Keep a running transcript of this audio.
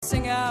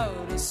sing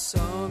out a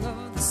song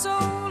of the soul.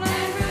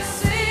 And we'll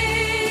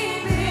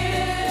sing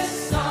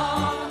this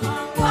song.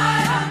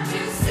 Why don't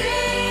you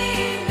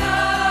sing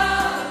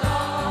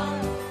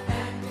along?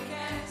 And we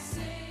can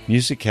sing.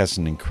 Music has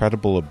an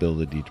incredible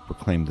ability to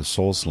proclaim the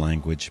soul's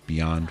language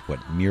beyond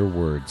what mere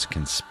words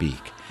can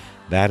speak.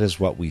 That is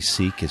what we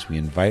seek as we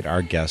invite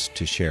our guests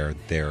to share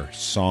their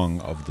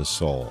song of the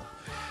soul.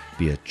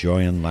 Be it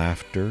joy and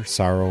laughter,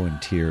 sorrow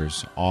and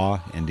tears, awe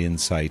and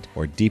insight,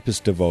 or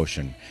deepest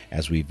devotion,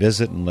 as we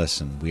visit and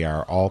listen, we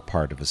are all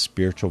part of a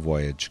spiritual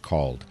voyage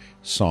called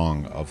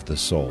Song of the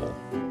Soul.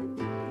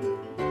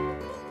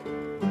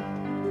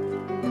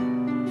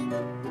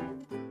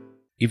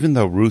 Even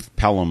though Ruth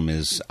Pelham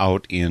is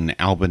out in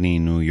Albany,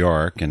 New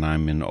York, and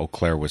I'm in Eau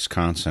Claire,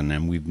 Wisconsin,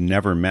 and we've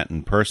never met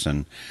in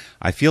person,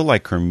 I feel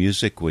like her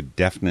music would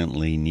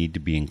definitely need to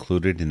be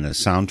included in the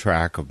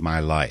soundtrack of my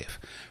life.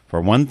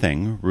 For one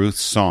thing,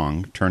 Ruth's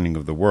song, Turning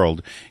of the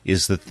World,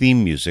 is the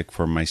theme music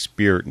for my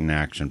Spirit in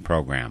Action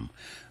program.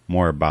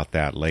 More about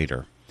that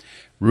later.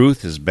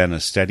 Ruth has been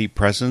a steady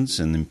presence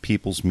in the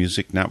People's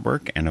Music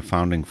Network and a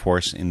founding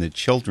force in the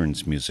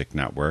Children's Music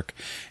Network,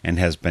 and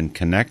has been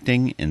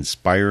connecting,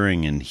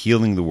 inspiring, and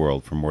healing the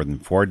world for more than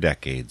 4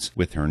 decades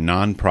with her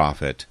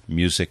nonprofit,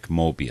 Music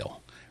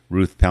Mobile.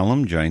 Ruth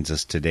Pelham joins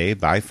us today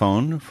by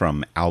phone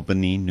from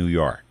Albany, New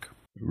York.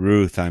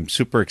 Ruth, I'm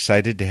super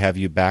excited to have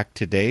you back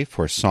today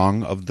for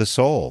Song of the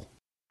Soul.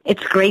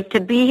 It's great to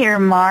be here,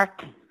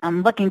 Mark.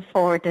 I'm looking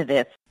forward to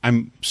this.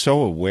 I'm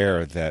so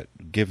aware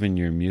that, given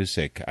your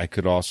music, I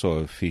could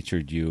also have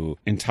featured you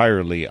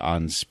entirely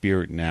on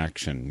Spirit in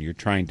Action. You're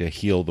trying to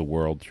heal the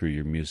world through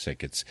your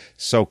music. It's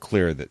so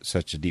clear that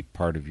such a deep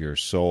part of your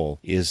soul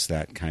is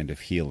that kind of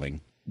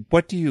healing.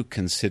 What do you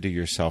consider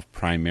yourself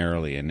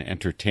primarily, an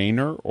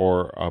entertainer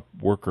or a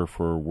worker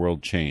for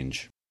world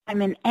change?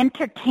 I'm an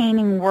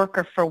entertaining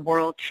worker for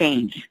world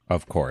change.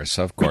 Of course.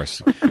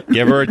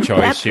 Give her a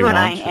choice. That's what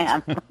I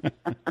am.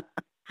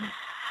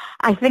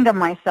 I think of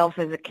myself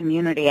as a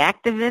community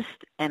activist,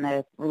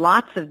 and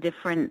lots of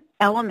different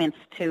elements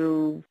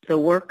to the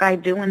work I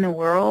do in the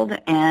world,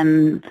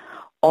 and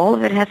all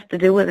of it has to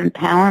do with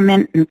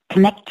empowerment and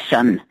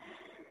connection.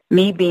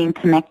 Me being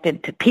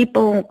connected to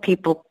people,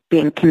 people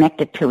being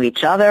connected to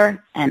each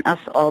other, and us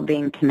all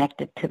being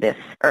connected to this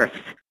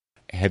earth.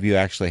 Have you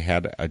actually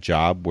had a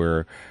job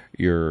where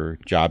your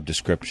job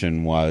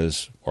description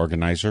was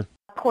organizer?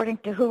 According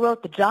to who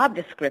wrote the job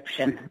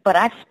description, but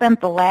I've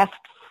spent the last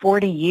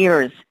 40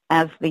 years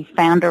as the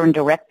founder and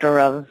director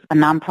of a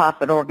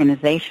nonprofit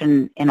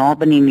organization in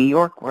Albany, New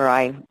York, where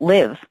I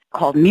live,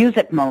 called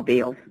Music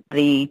Mobile.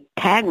 The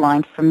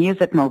tagline for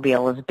Music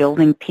Mobile is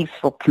building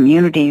peaceful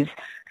communities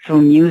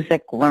through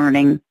music,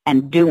 learning,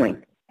 and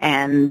doing.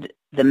 And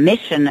the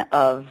mission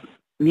of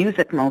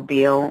Music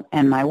Mobile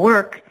and my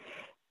work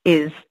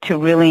is to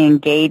really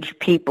engage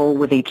people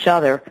with each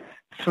other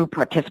through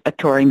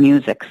participatory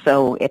music.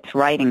 So it's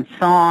writing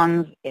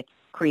songs, it's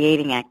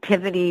creating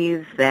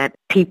activities that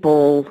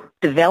people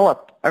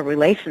develop a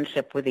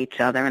relationship with each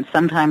other, and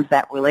sometimes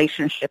that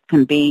relationship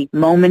can be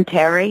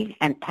momentary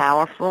and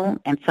powerful,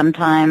 and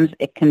sometimes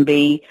it can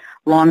be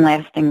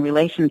long-lasting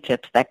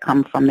relationships that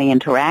come from the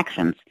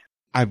interactions.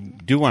 I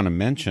do want to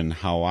mention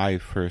how I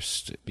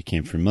first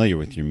became familiar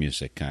with your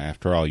music.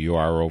 After all, you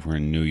are over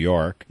in New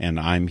York, and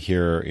I'm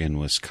here in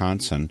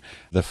Wisconsin.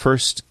 The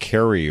first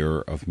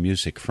carrier of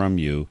music from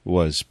you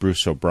was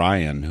Bruce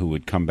O'Brien, who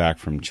would come back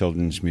from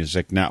Children's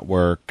Music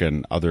Network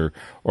and other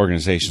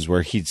organizations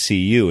where he'd see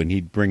you and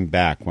he'd bring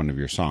back one of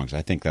your songs.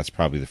 I think that's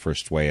probably the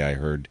first way I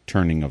heard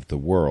Turning of the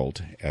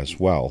World as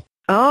well.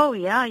 Oh,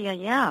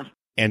 yeah.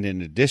 And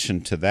in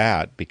addition to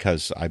that,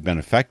 because I've been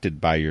affected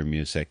by your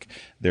music,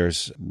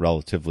 there's a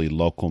relatively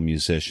local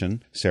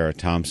musician. Sarah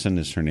Thompson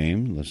is her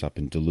name, lives up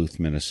in Duluth,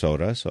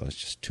 Minnesota, so it's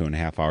just a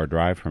 2.5-hour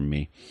drive from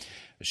me.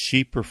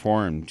 She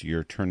performed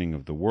your Turning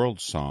of the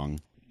World song,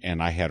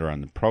 and I had her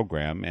on the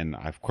program, and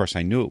of course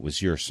I knew it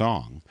was your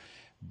song,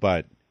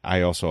 but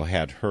I also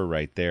had her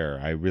right there.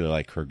 I really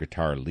like her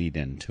guitar lead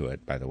into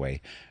it, by the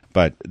way.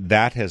 But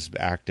that has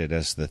acted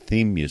as the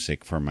theme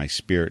music for my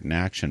Spirit in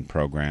Action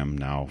program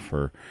now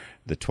for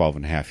the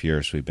 12.5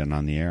 years we've been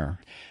on the air.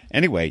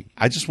 Anyway,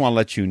 I just want to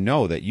let you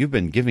know that you've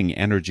been giving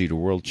energy to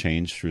world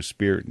change through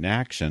Spirit in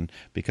Action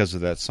because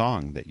of that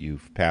song that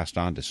you've passed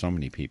on to so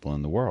many people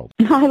in the world.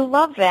 I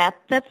love that.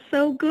 That's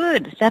so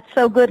good.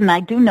 And I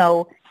do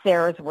know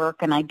Sarah's work,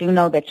 and I do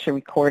know that she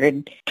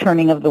recorded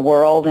Turning of the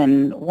World.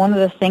 And one of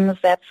the things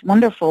that's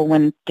wonderful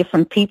when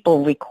different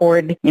people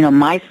record,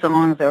 my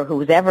songs or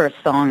whoever's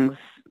songs,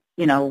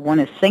 one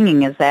is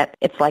singing, is that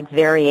it's like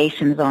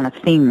variations on a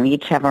theme. We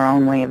each have our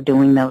own way of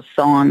doing those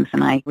songs,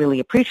 and I really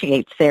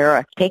appreciate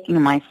Sarah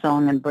taking my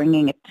song and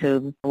bringing it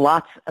to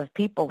lots of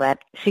people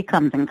that she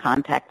comes in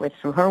contact with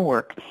through her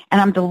work. And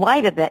I'm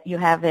delighted that you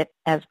have it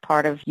as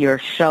part of your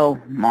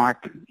show,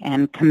 Mark,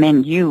 and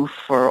commend you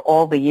for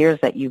all the years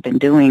that you've been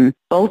doing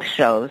both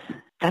shows.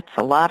 That's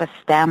a lot of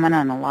stamina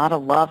and a lot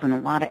of love and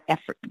a lot of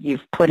effort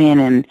you've put in,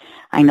 and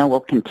I know will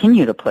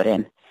continue to put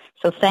in.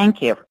 So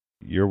thank you.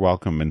 You're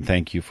welcome, and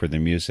thank you for the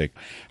music.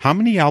 How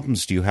many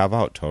albums do you have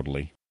out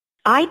totally?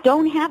 I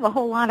don't have a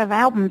whole lot of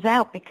albums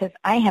out because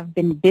I have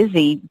been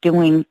busy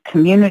doing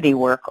community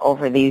work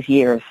over these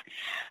years.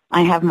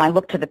 I have my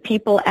Look to the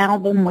People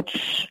album,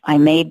 which I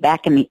made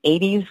back in the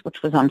 80s,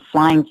 which was on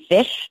Flying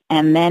Fish.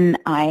 And then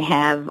I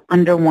have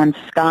Under One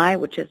Sky,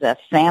 which is a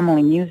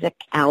family music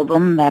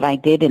album that I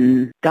did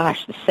in, the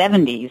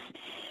 70s.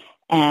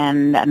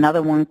 And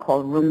another one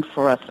called Room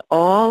for Us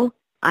All.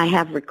 I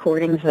have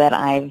recordings that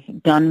I've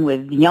done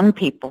with young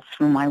people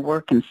through my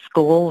work in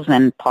schools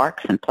and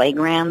parks and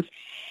playgrounds.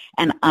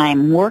 And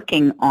I'm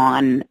working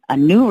on a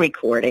new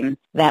recording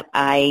that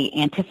I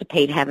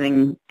anticipate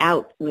having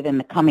out within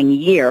the coming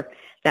year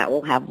that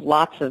will have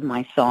lots of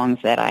my songs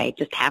that I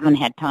just haven't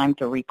had time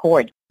to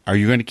record. Are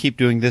you going to keep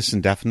doing this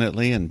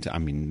indefinitely, and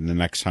the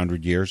next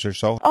 100 years or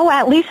so? Oh,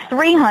 at least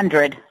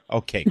 300.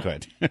 Okay,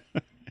 good.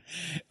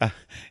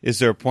 Is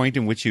there a point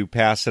in which you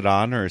pass it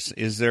on, or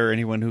is there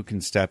anyone who can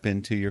step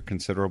into your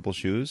considerable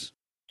shoes?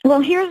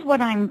 Well, here's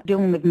what I'm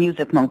doing with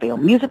Music Mobile.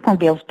 Music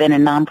Mobile's been a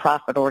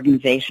nonprofit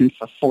organization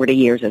for 40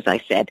 years, as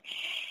I said.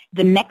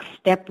 The next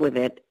step with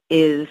it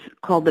is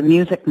called the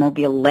Music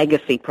Mobile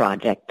Legacy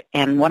Project.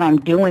 And what I'm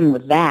doing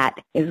with that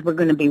is we're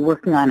going to be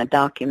working on a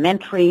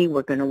documentary.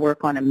 We're going to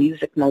work on a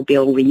Music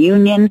Mobile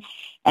reunion.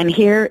 And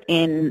here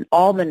in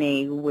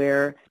Albany,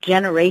 where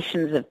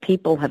generations of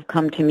people have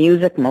come to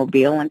Music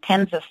Mobile and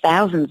tens of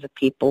thousands of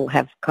people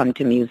have come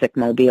to Music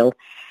Mobile,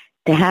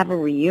 to have a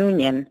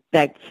reunion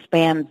that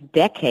spans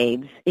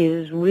decades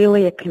is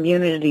really a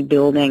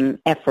community-building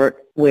effort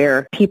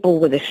where people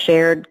with a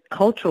shared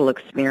cultural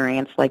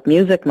experience like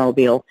Music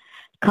Mobile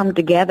come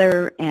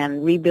together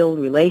and rebuild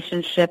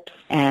relationships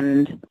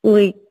and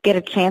really get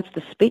a chance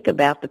to speak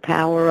about the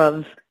power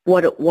of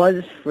what it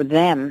was for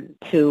them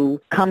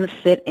to come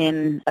sit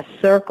in a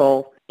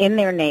circle in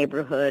their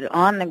neighborhood,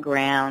 on the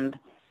ground,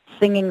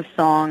 singing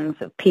songs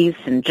of peace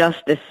and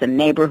justice and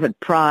neighborhood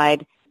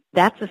pride.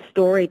 That's a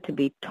story to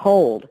be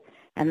told,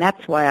 and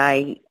that's why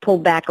I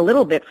pulled back a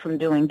little bit from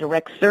doing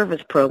direct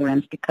service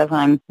programs, because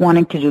I'm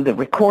wanting to do the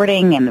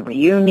recording and the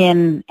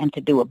reunion and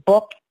to do a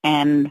book,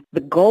 and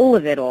the goal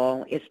of it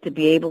all is to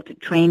be able to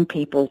train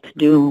people to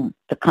do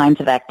the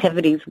kinds of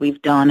activities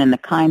we've done and the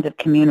kinds of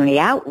community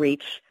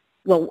outreach.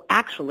 Well,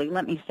 actually,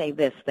 let me say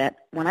this, that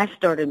when I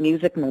started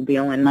Music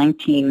Mobile in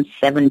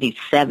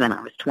 1977,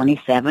 I was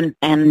 27,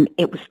 and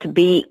it was to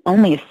be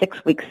only a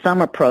 6-week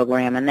summer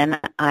program, and then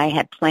I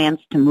had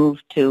plans to move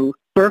to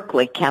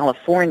Berkeley,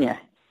 California.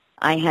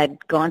 I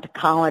had gone to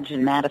college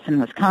in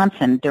Madison,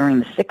 Wisconsin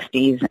during the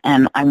 60s,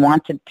 and I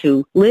wanted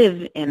to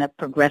live in a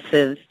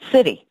progressive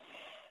city.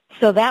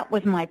 So that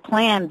was my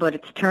plan, but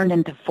it's turned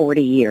into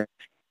 40 years.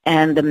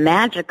 And the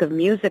magic of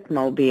Music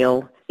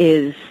Mobile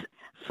is,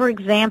 for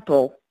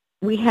example,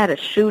 we had a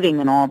shooting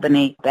in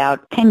Albany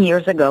about 10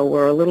 years ago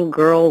where a little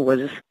girl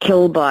was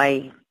killed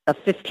by a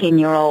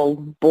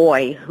 15-year-old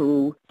boy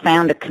who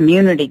found a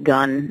community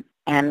gun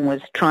and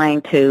was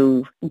trying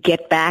to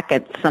get back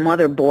at some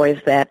other boys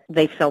that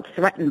they felt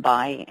threatened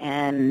by.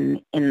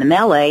 And in the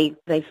melee,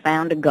 they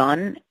found a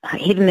gun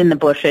hidden in the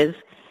bushes,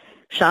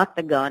 shot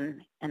the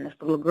gun, and this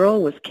little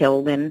girl was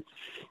killed. And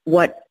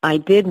what I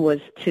did was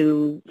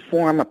to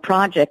form a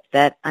project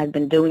that I've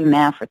been doing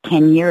now for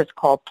 10 years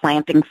called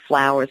Planting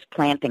Flowers,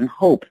 Planting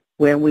Hope,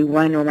 where we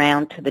run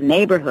around to the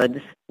neighborhoods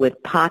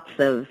with pots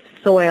of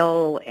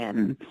soil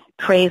and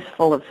trays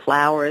full of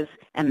flowers,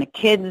 and the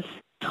kids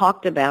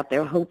talked about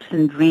their hopes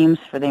and dreams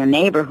for their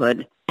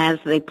neighborhood as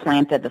they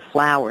planted the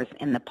flowers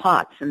in the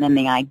pots. And then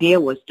the idea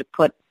was to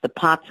put the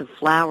pots of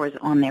flowers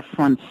on their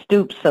front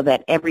stoop so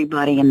that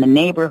everybody in the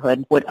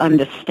neighborhood would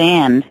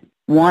understand,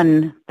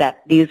 one,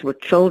 that these were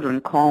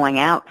children calling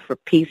out for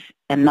peace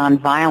and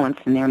nonviolence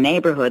in their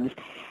neighborhoods,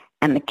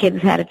 and the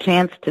kids had a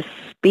chance to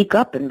speak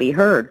up and be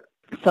heard.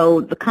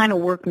 So the kind of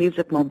work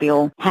Music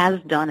Mobile has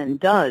done and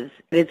does,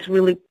 it's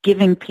really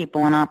giving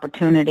people an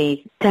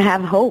opportunity to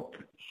have hope.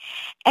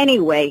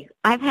 Anyway,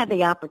 I've had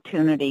the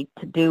opportunity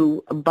to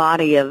do a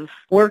body of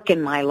work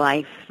in my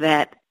life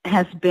that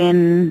has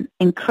been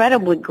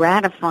incredibly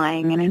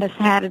gratifying, and it has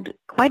had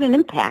quite an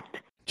impact.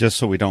 Just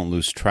so we don't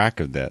lose track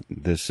of that,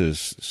 this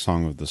is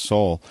Song of the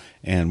Soul,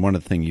 and one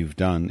of the things you've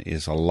done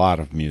is a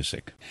lot of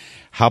music.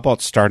 How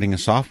about starting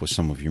us off with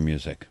some of your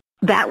music?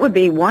 That would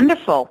be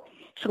wonderful.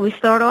 Shall we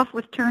start off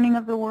with Turning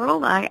of the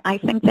World? I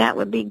think that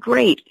would be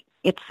great.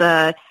 It's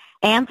a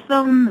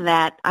anthem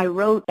that I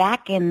wrote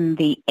back in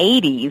the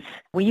 80s.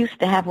 We used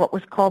to have what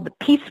was called the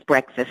Peace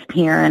Breakfast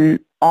here in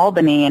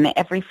Albany, and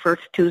every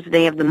first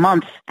Tuesday of the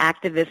month,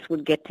 activists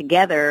would get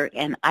together,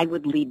 and I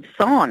would lead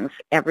songs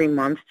every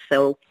month.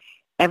 So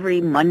every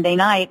Monday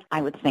night,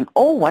 I would think,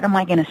 oh, what am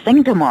I going to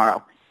sing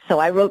tomorrow? So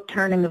I wrote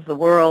Turning of the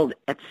World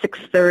at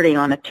 6:30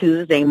 on a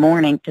Tuesday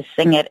morning to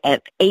sing it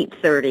at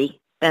 8:30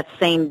 that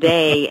same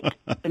day.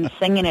 I've been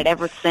singing it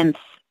ever since.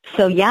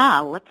 So, yeah,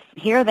 let's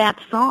hear that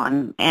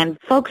song. And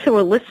folks who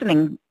are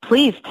listening,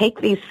 please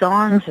take these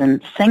songs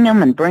and sing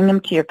them and bring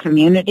them to your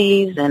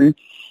communities. And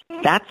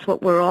that's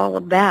what we're all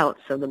about.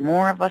 So the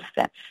more of us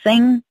that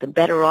sing, the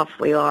better off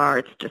we are.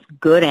 It's just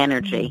good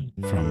energy.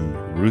 From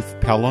Ruth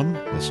Pelham,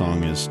 the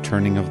song is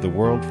Turning of the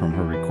World from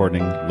her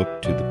recording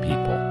Look to the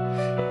People.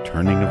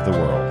 Turning of the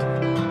World.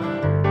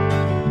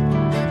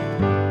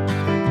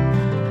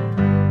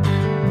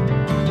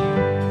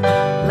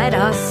 Let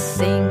us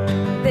sing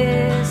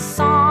this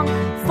song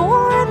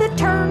for the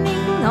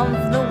turning of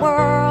the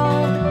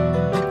world,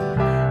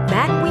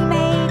 that we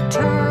may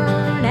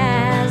turn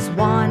as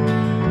one.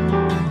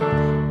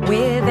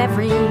 With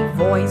every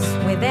voice,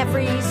 with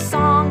every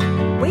song,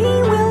 we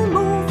will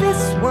move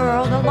this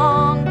world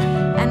along,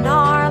 and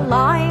our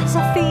lives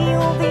will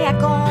feel the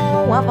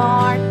echo of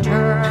our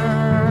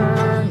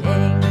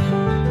turning.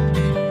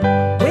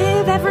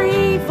 With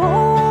every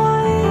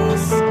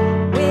voice,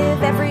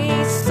 with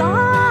every song,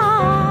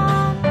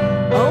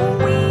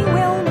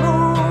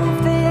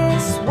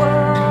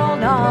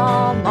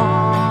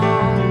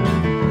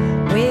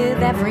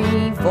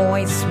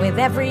 voice, with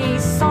every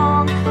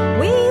song,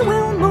 we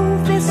will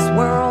move this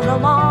world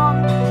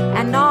along,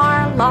 and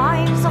our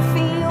lives will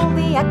feel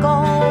the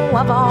echo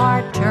of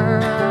our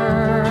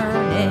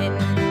turning.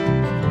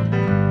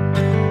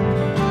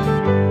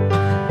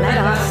 Let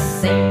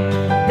us sing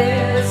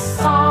this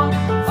song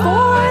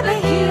for the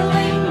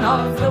healing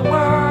of the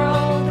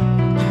world,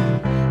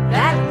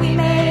 that we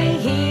may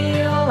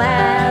heal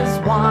as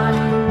one.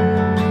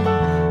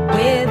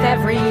 With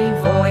every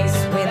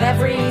voice, with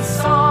every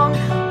song,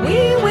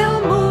 we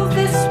will move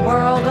this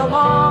world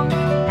along,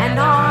 and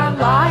our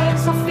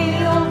lives will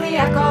feel the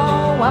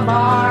echo of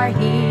our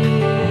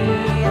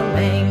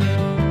healing.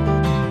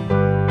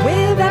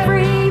 With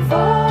every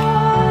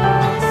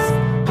voice,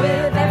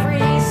 with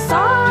every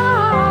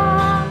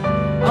song,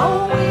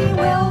 oh, we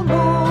will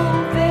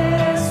move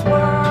this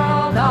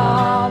world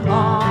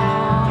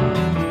along.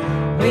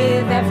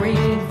 With every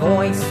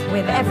voice,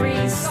 with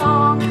every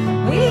song,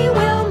 we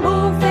will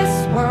move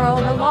this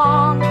world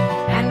along,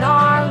 and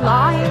our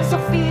lives will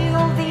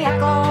feel the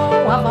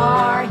echo of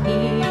our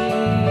healing.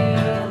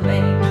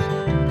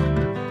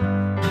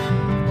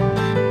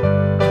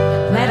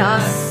 Let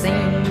us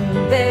sing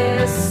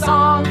this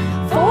song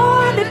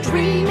for the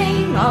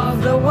dreaming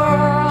of the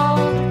world,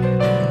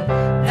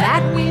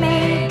 that we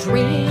may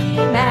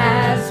dream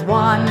as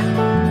one.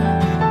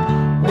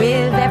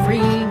 With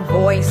every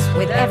voice,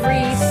 with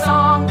every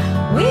song,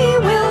 we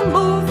will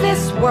move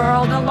this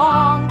world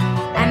along,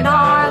 and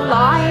our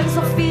lives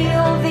will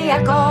feel the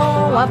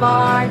echo of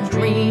our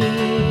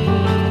dreaming.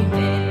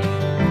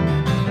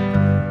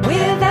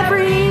 With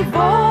every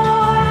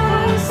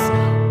voice,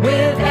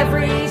 with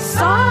every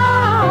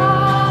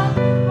song,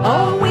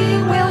 oh,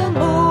 we will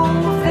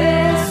move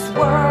this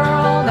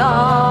world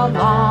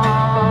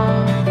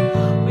along.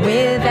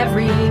 With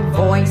every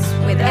voice,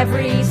 with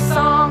every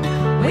song,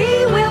 we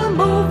will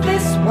move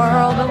this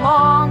world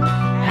along,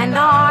 and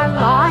our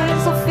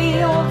lives will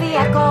feel the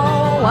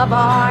echo of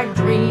our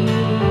dreaming.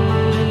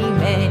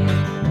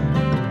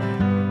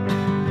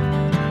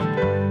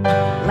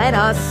 Let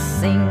us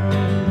sing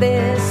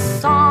this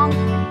song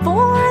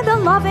for the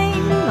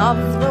loving of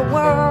the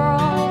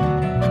world,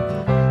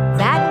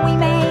 that we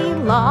may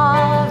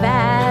love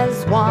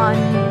as one.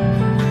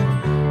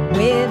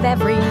 With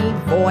every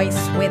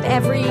voice, with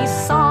every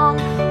song,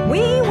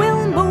 we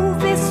will move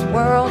this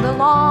world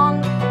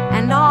along,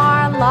 and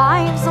our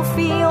lives will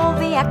feel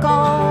the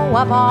echo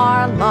of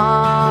our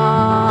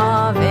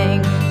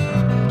loving.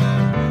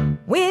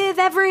 With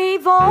every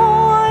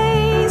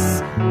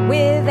voice,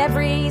 with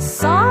every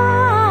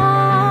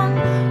song,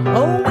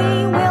 oh,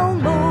 we will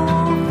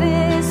move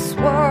this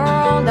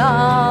world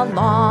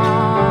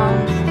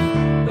along.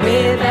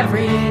 With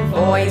every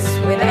voice,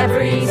 with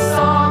every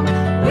song,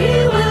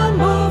 we will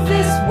move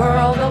this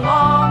world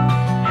along,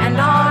 and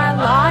our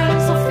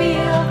lives will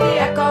feel the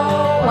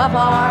echo of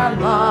our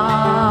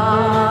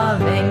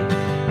loving,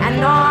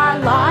 and our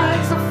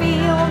lives will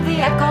feel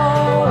the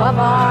echo of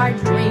our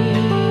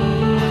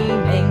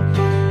dreaming,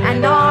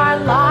 and our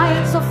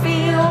lives will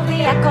feel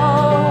the echo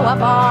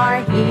of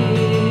our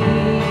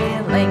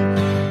healing,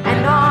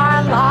 and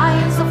our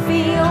lives will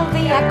feel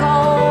the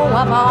echo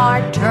of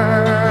our turning.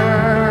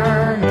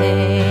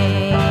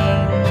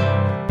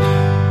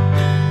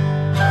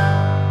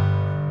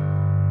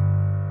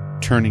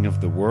 Turning of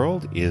the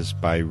World is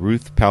by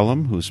Ruth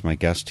Pelham, who's my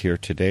guest here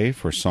today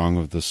for Song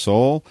of the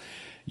Soul.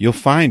 You'll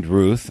find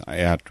Ruth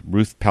at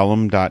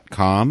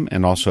ruthpelham.com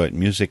and also at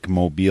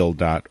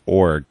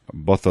musicmobile.org.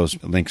 Both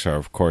those links are,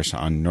 of course,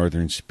 on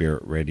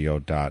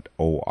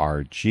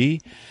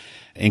northernspiritradio.org,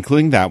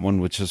 including that one,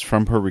 which is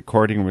from her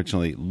recording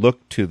originally,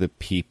 Look to the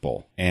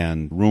People,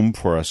 and Room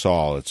for Us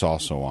All. It's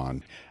also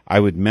on. I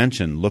would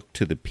mention Look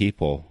to the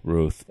People,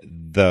 Ruth,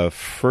 the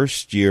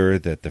first year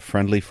that the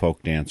Friendly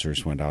Folk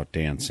Dancers went out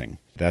dancing.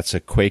 That's a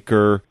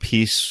Quaker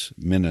peace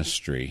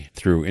ministry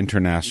through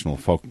International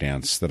Folk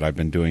Dance that I've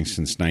been doing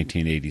since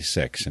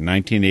 1986. In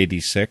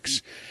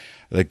 1986,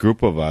 the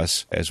group of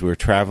us, as we were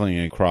traveling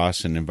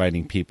across and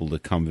inviting people to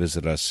come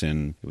visit us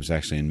it was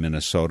actually in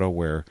Minnesota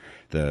where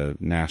the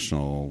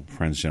National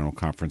Friends General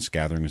Conference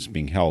gathering was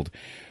being held,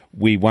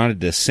 we wanted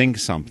to sing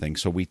something.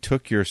 So we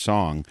took your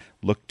song,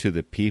 Look to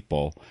the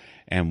People,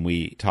 and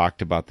we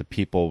talked about the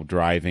people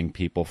driving,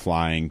 people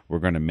flying. We're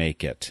going to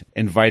make it,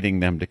 inviting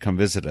them to come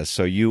visit us.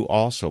 So you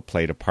also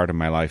played a part of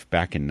my life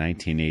back in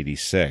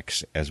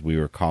 1986 as we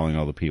were calling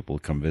all the people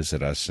to come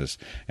visit us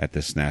at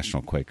this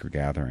National Quaker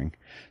Gathering.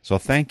 So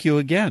thank you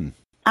again.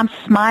 I'm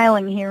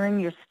smiling hearing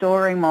your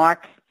story,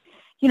 Mark.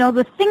 You know,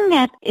 the thing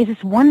that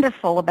is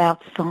wonderful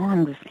about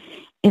songs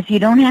is you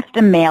don't have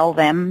to mail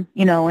them,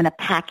 in a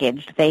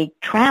package. They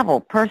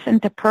travel person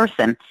to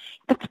person.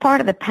 That's part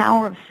of the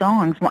power of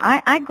songs. Well,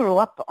 I grew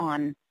up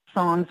on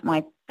songs.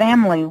 My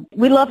family,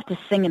 we loved to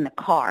sing in the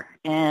car,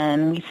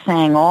 and we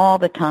sang all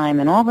the time,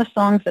 and all the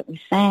songs that we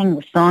sang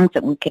were songs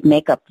that we could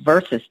make up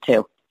verses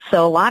to.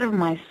 So a lot of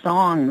my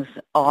songs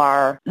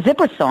are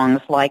zipper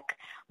songs, like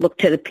Look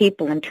to the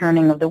People and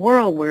Turning of the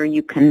World, where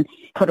you can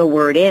put a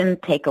word in,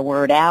 take a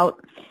word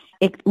out.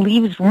 It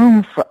leaves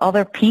room for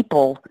other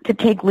people to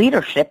take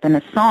leadership in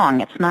a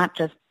song. It's not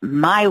just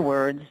my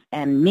words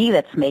and me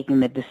that's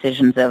making the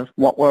decisions of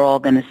what we're all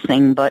going to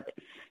sing, but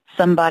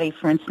somebody,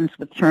 for instance,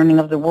 with Turning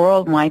of the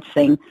World might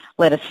sing,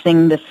 let us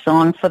sing this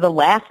song for the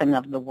laughing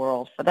of the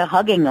world, for the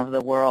hugging of the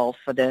world,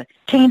 for the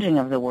changing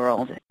of the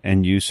world.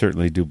 And you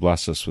certainly do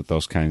bless us with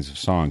those kinds of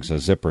songs, a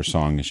zipper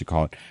song, as you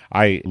call it.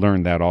 I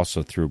learned that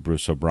also through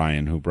Bruce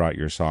O'Brien, who brought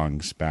your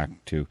songs back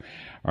to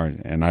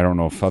and I don't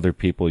know if other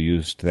people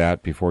used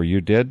that before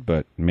you did,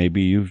 but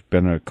maybe you've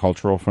been a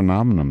cultural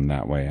phenomenon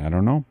that way. I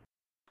don't know.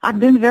 I've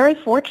been very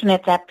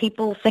fortunate that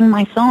people sing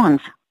my songs.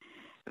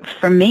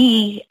 For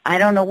me, I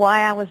don't know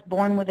why I was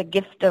born with a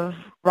gift of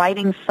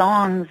writing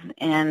songs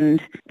and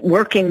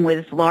working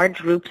with large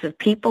groups of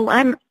people.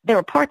 There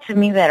are parts of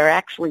me that are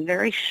actually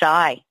very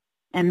shy,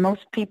 and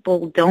most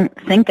people don't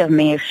think of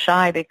me as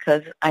shy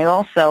because I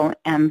also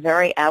am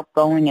very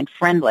outgoing and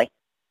friendly.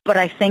 But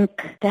I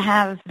think to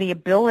have the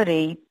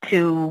ability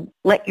to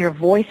let your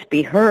voice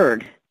be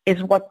heard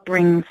is what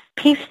brings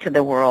peace to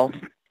the world.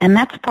 And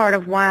that's part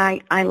of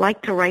why I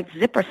like to write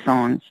zipper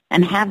songs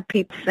and have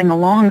people sing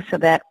along so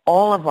that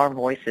all of our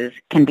voices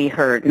can be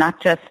heard,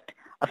 not just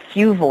a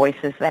few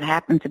voices that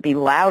happen to be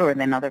louder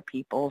than other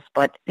people's,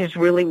 but there's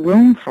really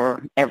room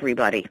for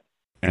everybody.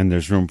 And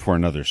there's room for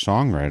another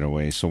song right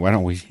away. So why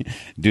don't we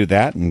do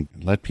that and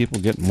let people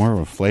get more of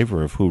a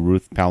flavor of who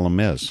Ruth Pelham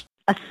is?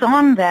 A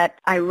song that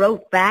I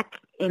wrote back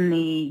in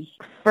the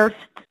first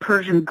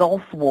Persian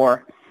Gulf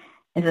War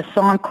is a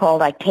song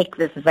called I Take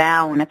This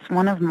Vow, and it's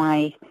one of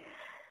my,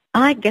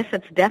 I guess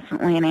it's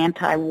definitely an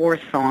anti-war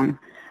song.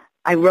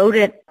 I wrote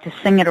it to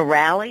sing at a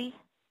rally.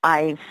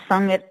 I've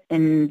sung it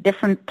in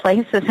different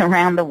places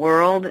around the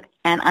world,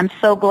 and I'm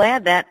so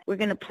glad that we're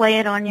going to play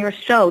it on your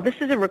show. This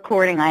is a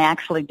recording I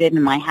actually did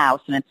in my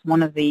house, and it's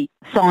one of the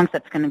songs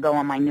that's going to go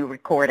on my new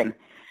recording.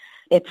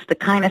 It's the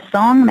kind of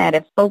song that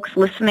if folks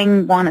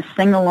listening want to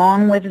sing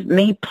along with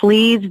me,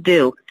 please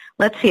do.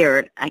 Let's hear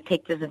it. I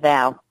Take This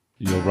Vow.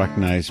 You'll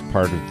recognize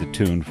part of the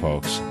tune,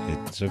 folks.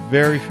 It's a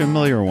very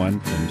familiar one,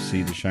 From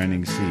Sea to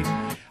Shining Sea.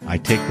 I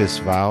Take This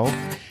Vow.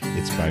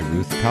 It's by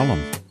Ruth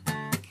Pelham.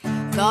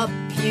 The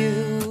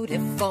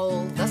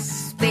beautiful, the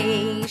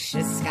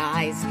spacious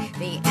skies,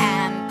 the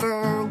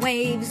amber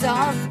waves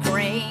of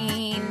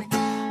grain,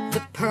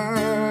 the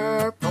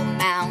purple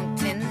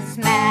mountains,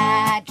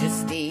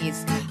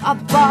 majesties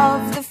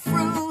above the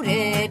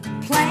fruited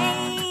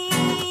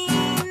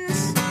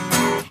plains.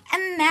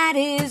 And that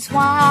is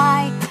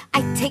why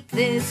I take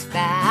this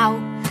vow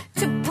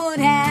to put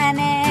an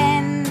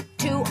end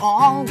to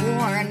all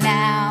war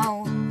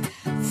now.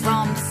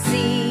 From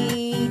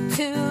sea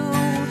to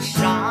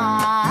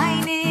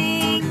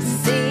shining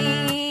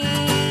sea,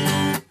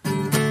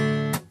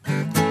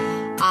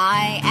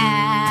 I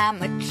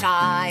am a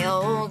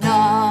child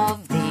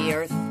of the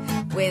earth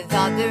with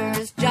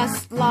others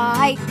just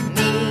like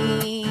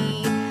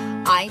me.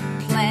 I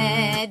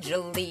pledge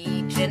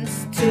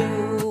allegiance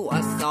to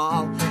us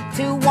all,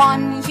 to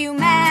one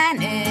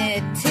humanity.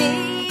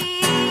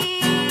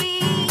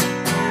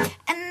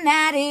 And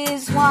that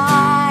is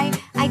why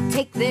I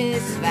take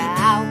this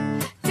vow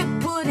to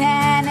put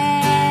an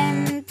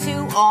end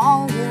to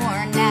all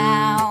war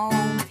now.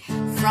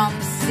 From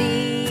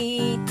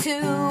sea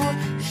to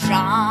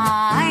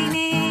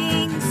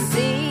shining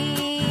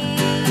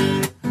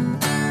sea,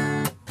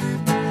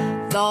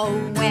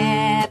 the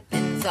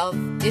weapons of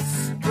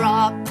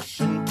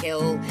destruction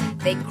kill,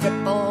 they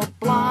cripple,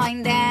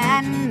 blind,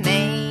 and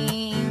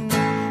maim.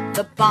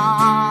 The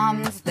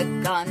bombs, the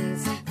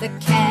guns, the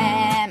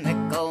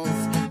chemicals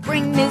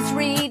bring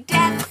misery,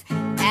 death,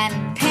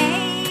 and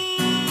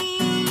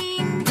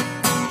pain.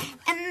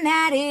 And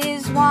that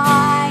is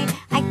why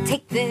I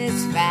take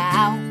this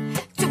vow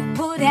to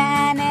put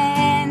an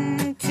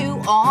end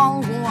to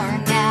all war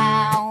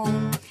now.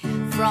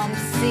 From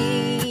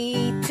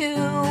sea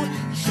to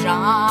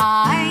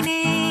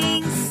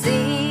shining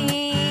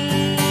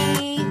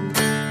sea,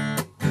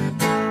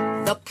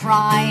 the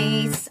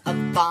price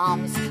of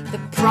bombs, the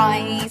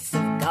price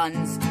of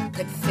guns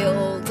could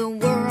fill the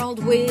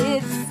world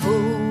with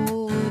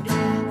food.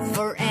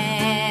 For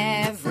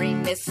every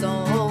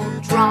missile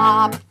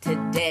dropped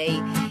today,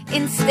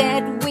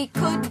 instead we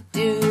could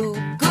do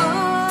good.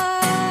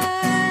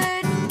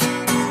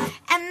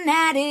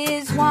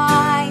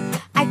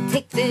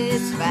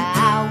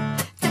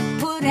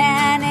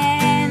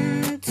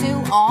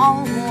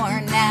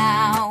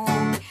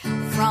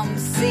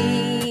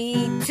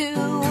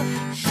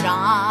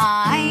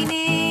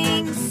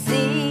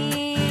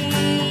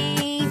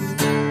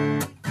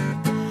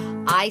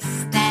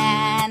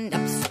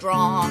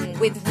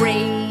 with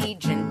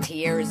rage and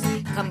tears,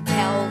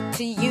 compelled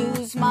to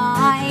use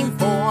my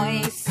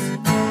voice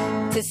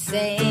to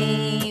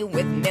say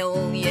with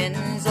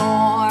millions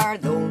o'er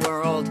the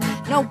world,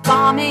 no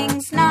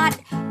bombing's not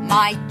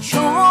my choice.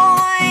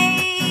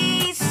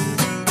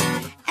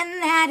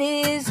 And that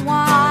is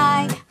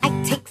why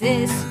I take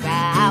this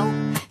vow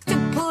to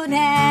put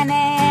an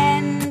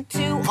end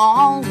to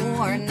all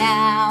war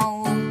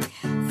now,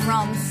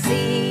 from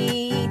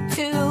sea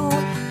to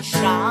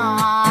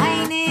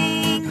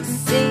shining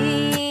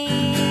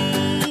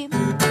sea.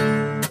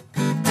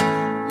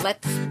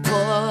 Let's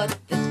put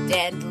the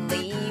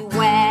deadly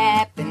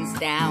weapons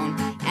down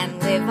and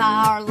live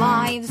our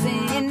lives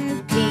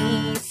in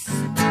peace.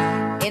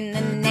 In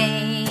the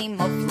name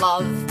of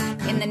love,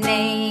 in the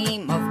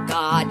name of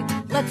God,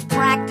 let's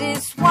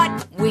practice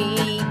what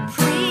we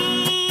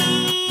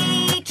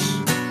preach.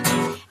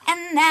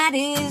 And that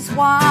is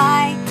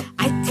why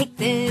I take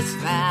this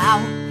vow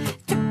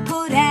to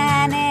put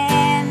an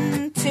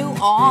end to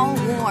all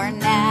war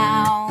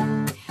now,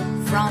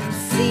 from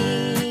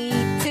sea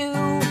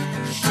to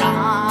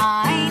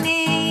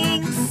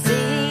shining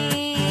sea.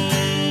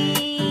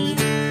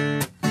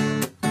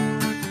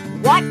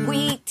 What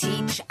we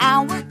teach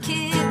our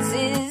kids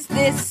is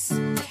this: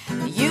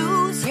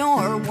 use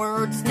your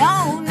words,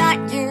 no,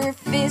 not your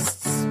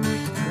fists.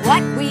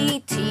 What we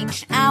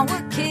teach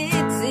our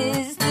kids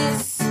is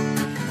this: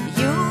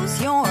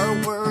 use your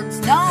words,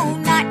 no,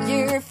 not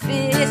your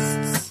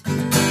fists.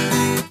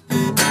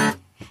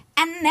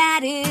 And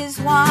that is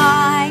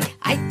why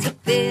I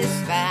take this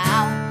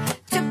vow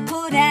to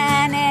put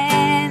an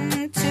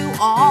end to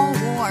all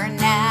war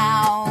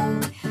now,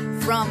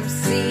 from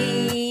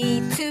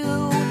sea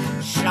to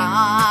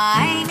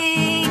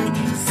shining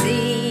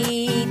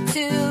sea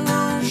to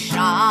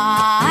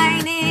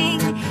shining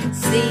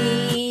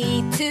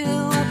sea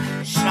to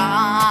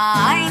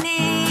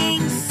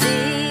shining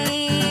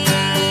sea.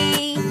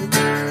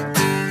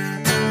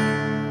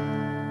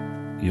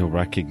 You'll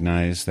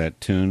recognize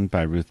that tune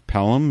by Ruth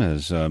Pelham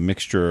as a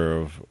mixture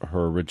of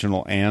her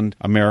original and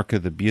America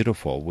the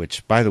Beautiful,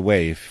 which, by the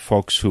way,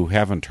 folks who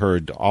haven't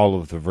heard all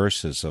of the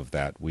verses of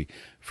that, we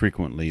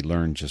frequently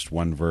learn just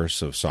one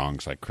verse of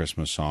songs like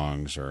Christmas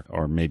songs,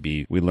 or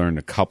maybe we learn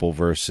a couple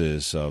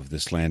verses of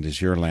This Land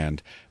Is Your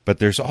Land. But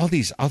there's all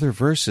these other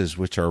verses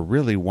which are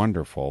really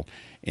wonderful.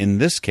 In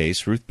this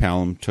case, Ruth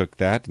Pelham took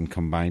that and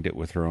combined it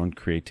with her own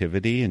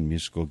creativity and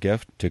musical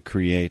gift to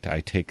create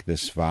I Take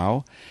This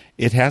Vow.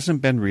 It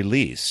hasn't been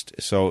released,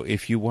 so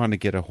if you want to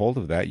get a hold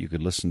of that, you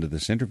could listen to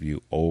this interview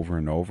over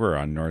and over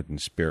on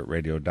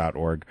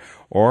northernspiritradio.org,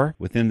 or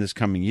within this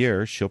coming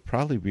year, she'll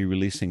probably be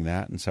releasing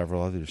that and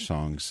several other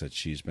songs that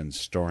she's been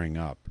storing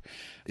up.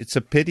 It's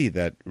a pity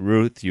that,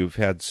 Ruth, you've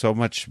had so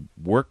much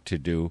work to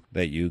do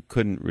that you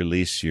couldn't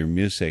release your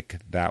music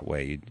that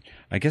way.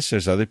 I guess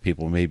there's other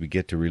people maybe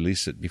get to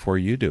release it before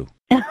you do.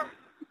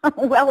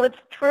 Well, it's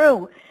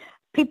true.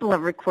 People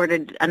have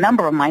recorded a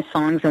number of my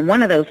songs, and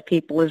one of those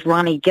people is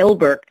Ronnie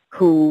Gilbert,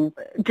 who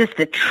just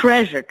a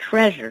treasure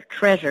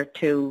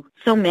to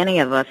so many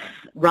of us.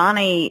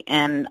 Ronnie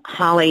and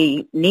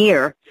Holly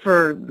Near,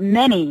 for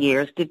many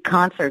years, did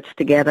concerts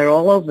together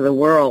all over the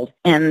world.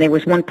 And there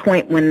was one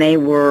point when they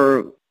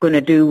were going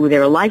to do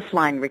their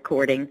Lifeline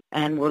recording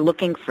and were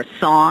looking for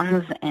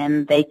songs,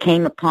 and they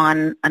came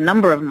upon a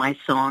number of my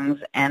songs,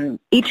 and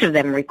each of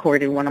them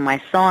recorded one of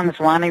my songs.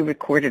 Ronnie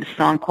recorded a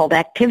song called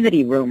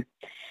Activity Room.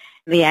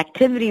 The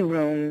Activity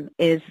Room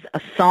is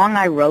a song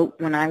I wrote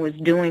when I was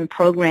doing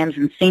programs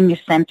in senior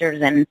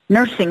centers and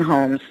nursing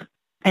homes.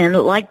 And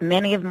like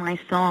many of my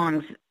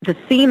songs, the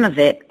theme of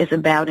it is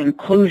about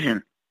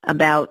inclusion,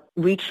 about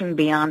reaching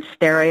beyond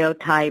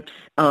stereotypes,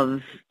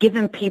 of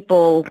giving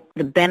people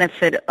the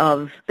benefit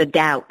of the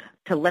doubt,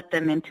 to let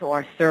them into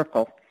our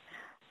circle.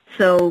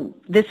 So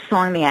this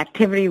song, The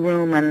Activity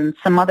Room, and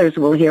some others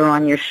we'll hear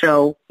on your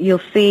show,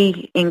 you'll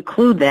see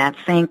include that,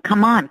 saying,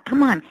 come on,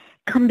 come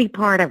be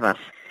part of us.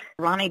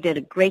 Ronnie did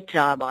a great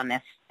job on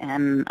this,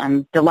 and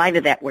I'm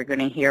delighted that we're going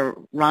to hear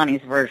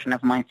Ronnie's version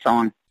of my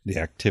song. The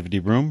Activity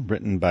Room,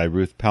 written by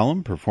Ruth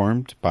Pelham,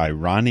 performed by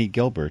Ronnie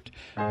Gilbert,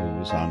 who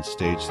was on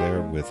stage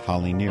there with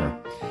Holly Near.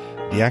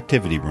 The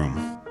Activity Room.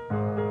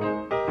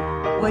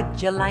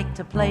 Would you like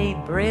to play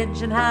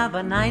bridge and have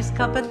a nice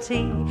cup of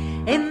tea?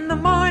 In the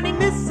morning,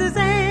 Mrs.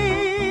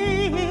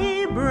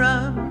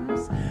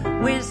 Abrams.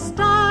 We're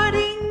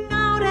starting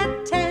out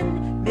at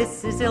 10.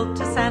 Mrs.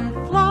 Iltis and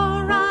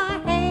Flora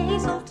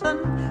Hazelton.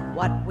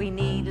 What we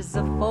need is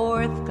a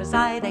fourth, 'cause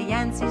Ida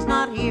Yancey's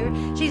not here.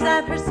 She's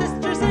at her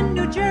sister's in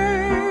New Jersey.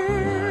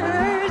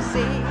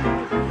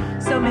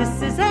 So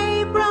Mrs.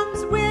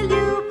 Abrams, will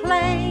you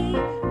play?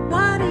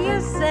 What do you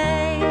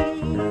say?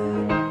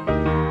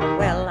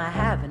 Well, I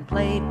haven't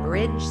played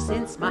bridge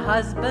since my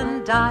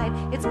husband died.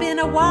 It's been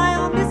a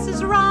while,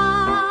 Mrs. Riley.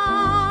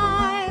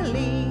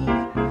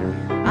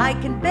 I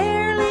can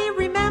barely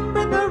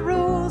remember the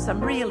rules.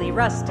 I'm really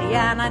rusty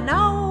and I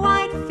know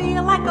I'd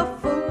feel like a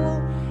fool.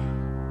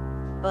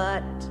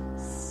 But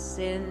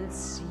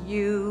since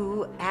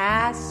you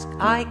ask,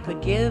 I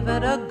could give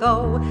it a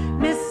go.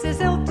 Mrs.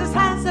 Iltis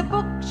has a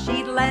book,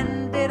 she'd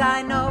lend it,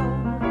 I know.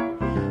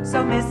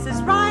 So,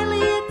 Mrs. Riley,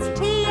 it's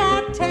tea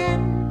at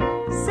 10.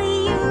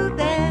 See you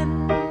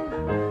then.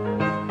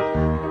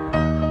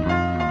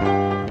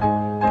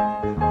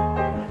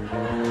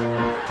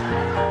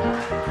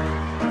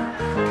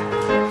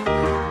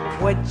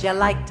 Would you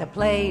like to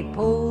play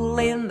pool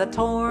in the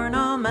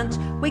tournament?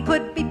 We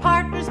could be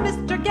partners,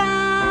 Mr.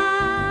 Gaffney.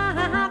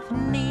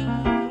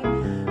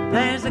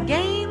 There's a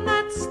game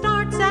that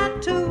starts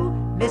at 2.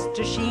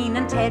 Mr. Sheen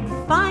and Ted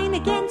Fine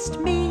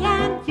against me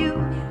and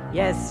you.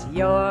 Yes,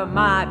 you're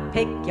my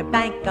pick, you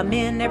bank 'em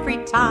in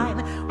every time.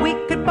 We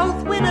could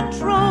both win a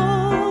trophy.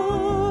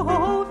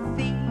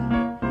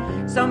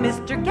 So,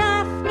 Mr.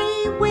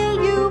 Gaffney, will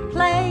you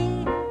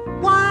play?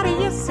 What do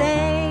you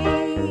say?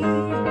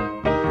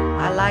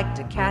 I like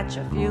to catch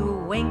a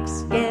few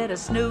winks, get a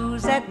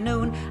snooze at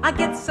noon. I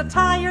get so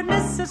tired,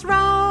 Mrs.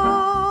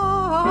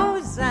 Rosen.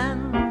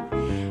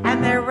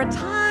 And there are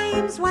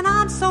times when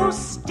I'm so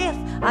stiff,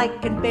 I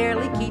can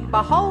barely keep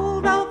a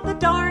hold of the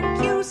darn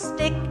cue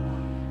stick.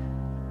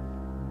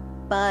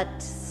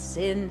 But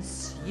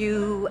since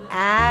you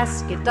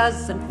ask, it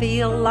doesn't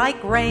feel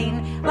like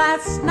rain.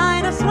 Last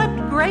night I slept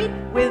great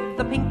with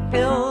the pink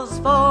pills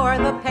for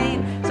the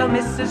pain. So,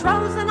 Mrs.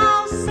 Rosen,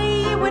 I'll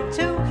see you at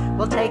 2.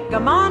 We'll take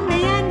 'em on,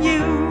 me and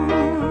you.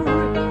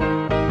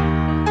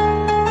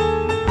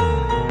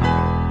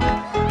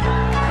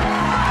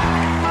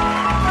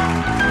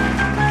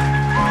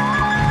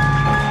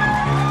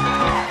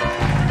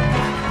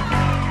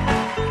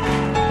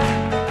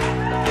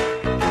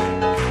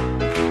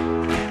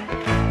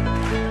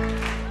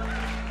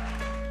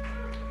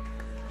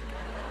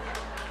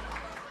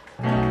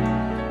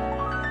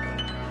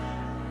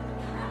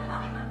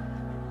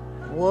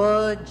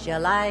 Would you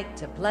like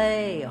to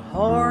play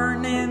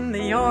horn in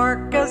the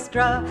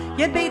orchestra?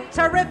 You'd be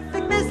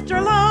terrific,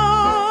 Mr.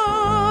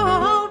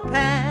 Lopez.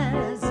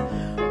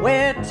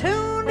 We're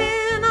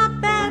tuning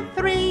up at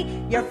 3.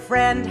 Your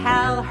friend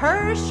Hal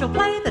Hirsch will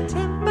play the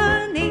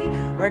timpani.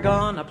 We're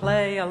gonna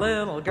play a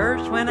little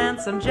Gershwin and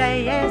some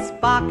J.S.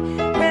 Bach.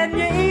 Can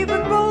you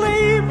even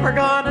believe we're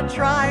gonna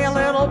try a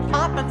little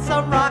pop and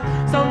some rock?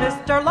 So,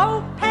 Mr.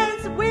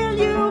 Lopez, will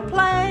you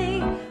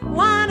play?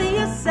 What do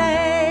you say?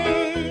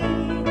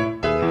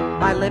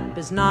 My lip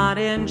is not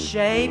in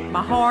shape,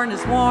 my horn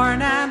is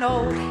worn and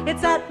old.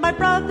 It's at my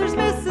brother's,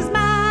 Mrs.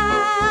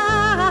 Malcolm.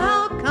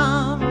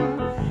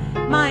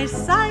 My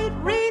sight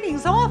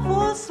reading's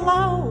awful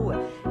slow.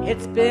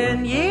 It's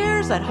been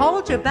years that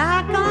hold you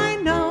back, I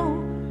know.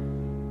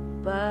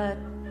 But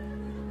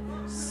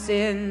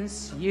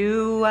since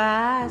you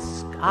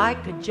ask, I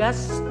could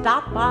just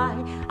stop by.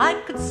 I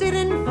could sit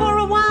in for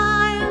a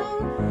while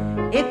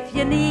if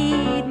you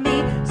need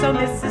me. So,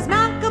 Mrs.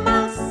 Malcolm,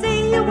 I'll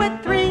see you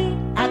at 3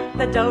 at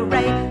the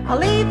Do-Re.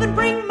 I'll even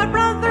bring my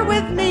brother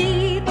with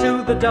me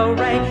to the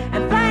Do-Re.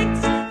 And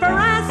thanks for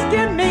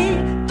asking me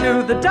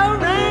to the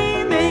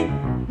Do-Re, me,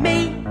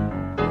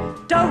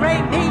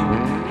 Do-Re, me.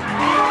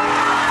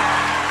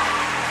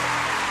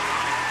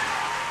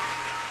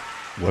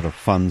 What a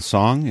fun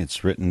song.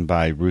 It's written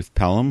by Ruth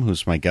Pelham,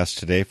 who's my guest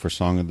today for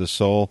Song of the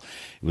Soul.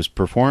 It was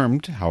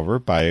performed, however,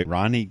 by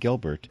Ronnie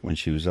Gilbert when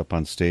she was up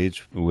on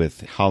stage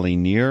with Holly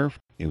Near.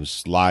 It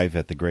was live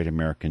at the Great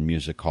American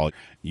Music Hall.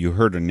 You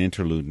heard an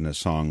interlude in a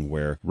song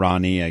where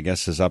Ronnie, I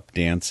guess, is up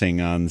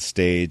dancing on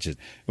stage. It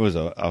was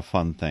a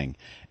fun thing.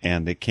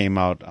 And it came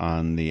out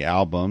on the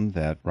album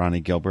that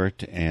Ronnie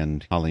Gilbert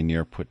and Holly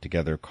Near put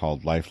together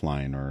called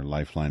Lifeline, or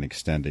Lifeline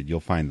Extended. You'll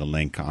find the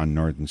link on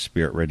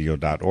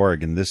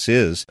northernspiritradio.org. And this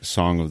is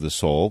Song of the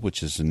Soul,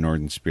 which is a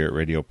Northern Spirit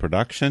Radio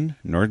production.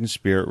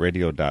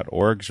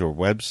 northernspiritradio.org's our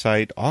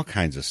website, all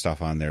kinds of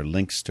stuff on there,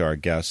 links to our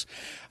guests.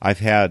 I've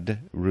had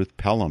Ruth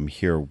Pelham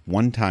here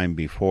one time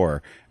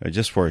before,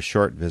 just for a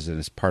short visit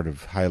as part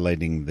of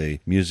highlighting the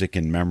music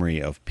in memory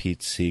of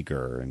Pete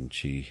Seeger, and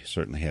she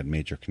certainly had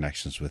major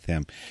connections with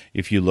him.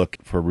 If you look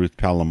for Ruth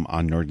Pelham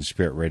on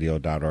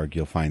northernspiritradio.org,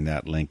 you'll find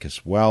that link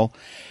as well.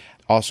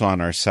 Also on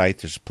our site,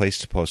 there's a place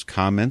to post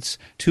comments.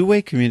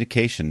 Two-way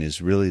communication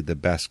is really the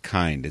best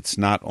kind. It's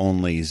not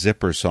only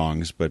zipper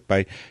songs, but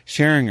by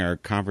sharing our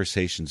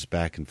conversations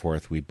back and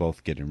forth, we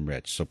both get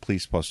enriched. So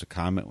please post a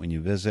comment when you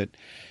visit.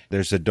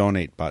 There's a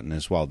donate button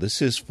as well.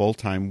 This is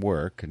full-time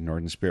work.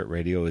 Northern Spirit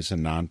Radio is a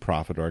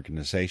nonprofit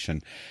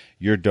organization.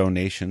 Your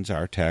donations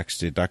are tax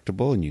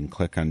deductible, and you can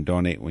click on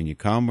donate when you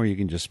come, or you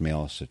can just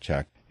mail us a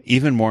check.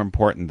 Even more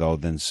important, though,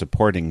 than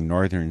supporting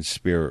Northern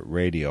Spirit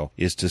Radio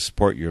is to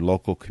support your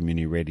local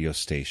community radio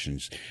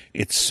stations.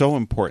 It's so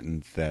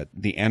important that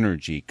the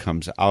energy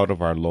comes out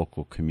of our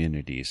local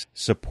communities.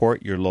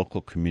 Support your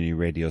local community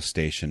radio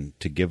station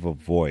to give a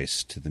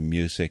voice to the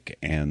music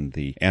and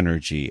the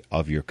energy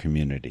of your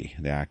community,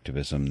 the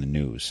activism, the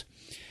news.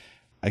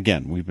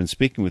 Again, we've been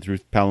speaking with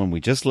Ruth Pelham. We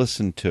just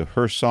listened to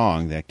her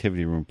song, The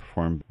Activity Room,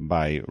 performed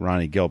by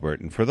Ronnie Gilbert.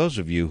 And for those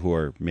of you who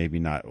are maybe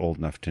not old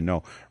enough to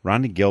know,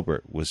 Ronnie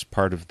Gilbert was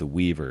part of the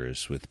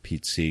Weavers with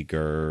Pete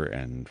Seeger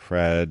and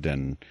Fred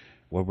and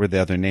What were the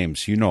other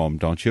names? You know them,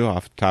 don't you,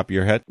 off the top of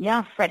your head?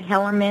 Yeah, Fred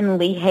Hellerman,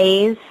 Lee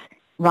Hayes,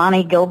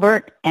 Ronnie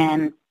Gilbert,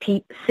 and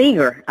Pete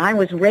Seeger. I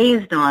was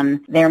raised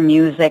on their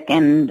music,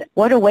 and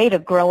what a way to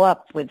grow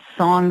up with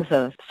songs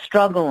of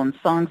struggle and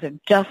songs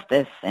of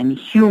justice and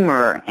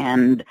humor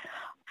and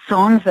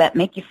songs that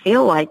make you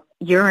feel like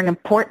you're an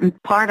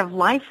important part of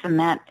life and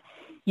that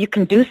you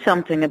can do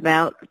something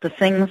about the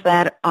things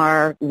that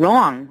are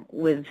wrong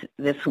with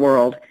this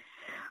world.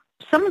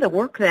 Some of the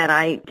work that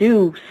I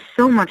do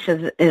so much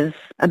is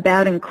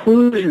about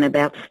inclusion,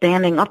 about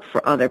standing up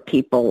for other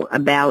people,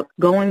 about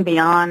going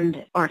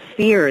beyond our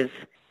fears.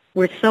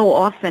 We're so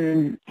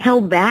often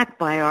held back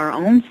by our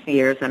own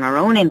fears and our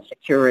own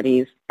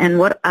insecurities. And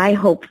what I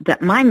hope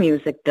that my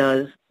music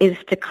does is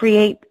to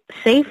create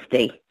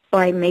safety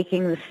by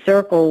making the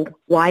circle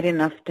wide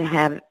enough to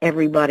have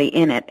everybody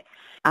in it.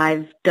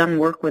 I've done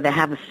work with the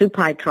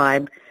Havasupai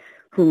tribe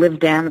who live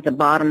down at the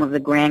bottom of the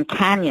Grand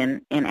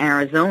Canyon in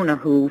Arizona,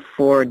 who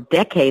for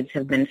decades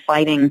have been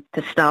fighting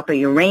to stop a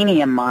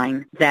uranium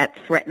mine that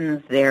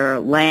threatens their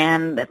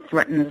land, that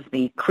threatens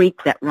the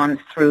creek that runs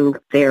through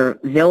their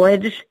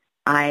village.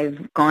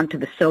 I've gone to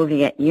the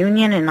Soviet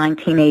Union in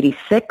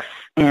 1986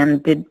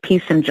 and did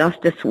peace and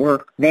justice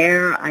work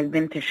there. I've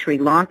been to Sri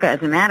Lanka.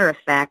 As a matter of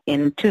fact,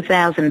 in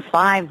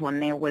 2005, when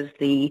there was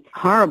the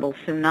horrible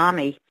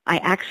tsunami, I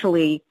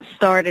actually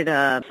started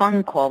a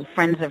fund called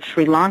Friends of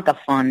Sri Lanka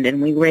Fund,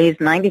 and we raised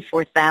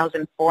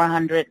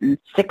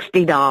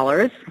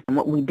 $94,460. And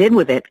what we did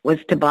with it was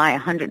to buy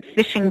 100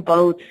 fishing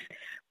boats.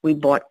 We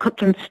bought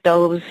cooking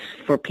stoves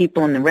for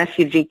people in the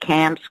refugee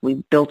camps.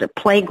 We built a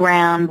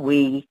playground.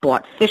 We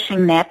bought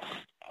fishing nets.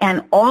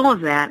 And all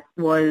of that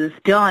was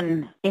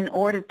done in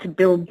order to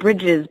build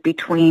bridges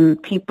between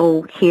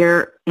people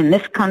here in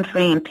this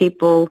country and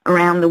people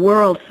around the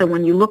world. So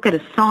when you look at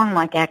a song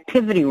like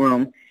Activity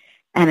Room,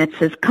 and it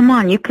says, come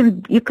on, you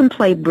can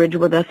play bridge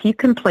with us, you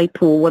can play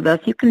pool with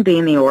us, you can be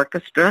in the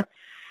orchestra.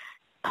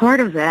 Part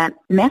of that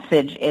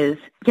message is,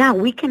 yeah,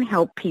 we can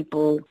help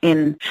people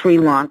in Sri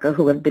Lanka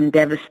who have been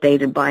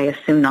devastated by a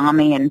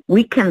tsunami, and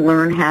we can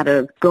learn how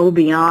to go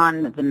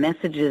beyond the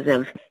messages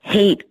of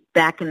hate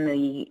back in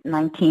the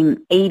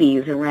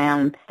 1980s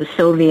around the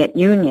Soviet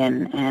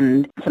Union.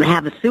 And for the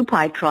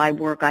Havasupai tribe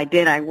work I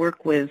did, I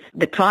worked with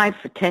the tribe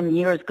for 10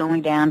 years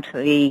going down to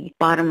the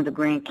bottom of the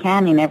Grand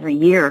Canyon every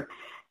year.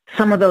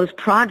 Some of those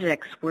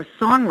projects were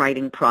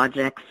songwriting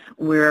projects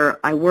where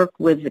I worked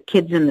with the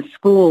kids in the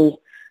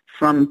school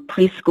from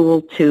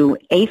preschool to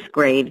 8th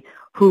grade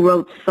who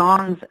wrote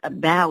songs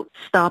about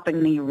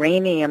stopping the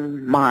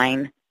uranium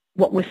mine.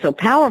 What was so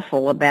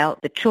powerful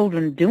about the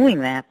children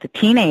doing that, the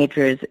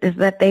teenagers, is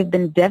that they've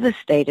been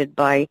devastated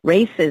by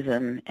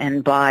racism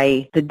and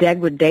by the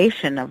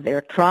degradation of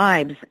their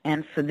tribes,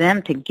 and for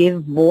them to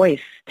give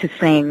voice to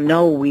saying,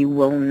 no, we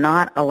will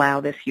not allow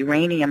this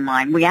uranium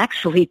mine. We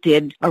actually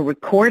did a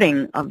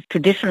recording of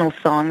traditional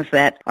songs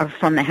that are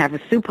from the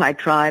Havasupai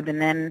tribe, and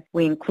then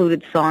we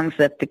included songs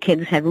that the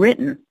kids had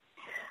written.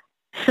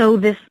 So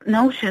this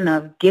notion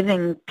of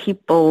giving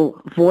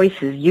people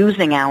voices,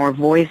 using our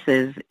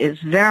voices, is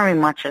very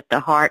much at the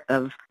heart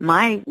of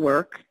my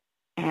work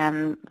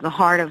and the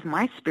heart of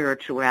my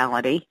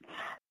spirituality.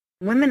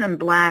 Women in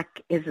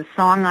Black is a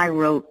song I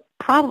wrote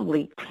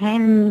probably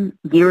 10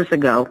 years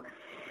ago.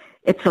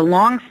 It's a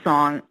long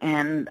song,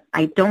 and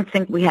I don't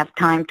think we have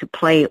time to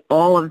play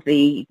all of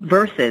the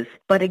verses.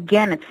 But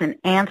again, it's an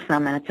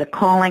anthem, and it's a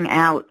calling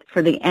out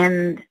for the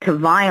end to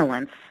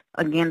violence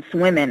against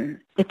women.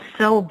 It's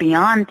so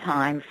beyond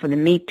time for the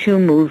Me Too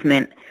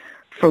movement,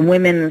 for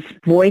women's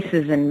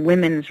voices and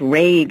women's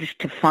rage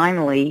to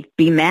finally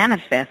be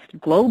manifest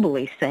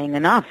globally, saying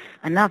enough,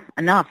 enough,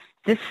 enough.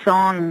 This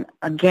song,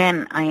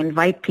 again, I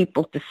invite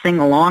people to sing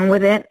along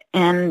with it.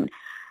 And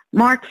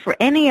Mark, for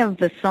any of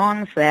the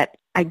songs that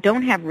I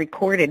don't have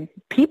recorded,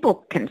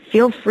 people can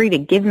feel free to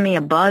give me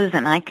a buzz,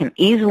 and I can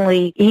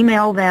easily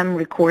email them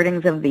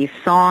recordings of these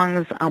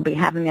songs. I'll be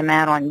having them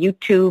out on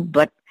YouTube,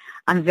 but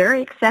I'm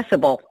very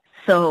accessible.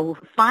 So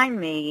find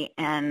me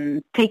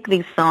and take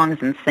these songs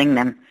and sing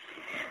them.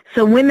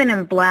 So Women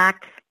in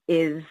Black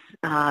is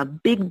a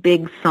big,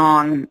 big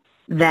song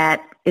that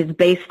is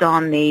based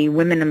on the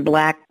Women in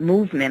Black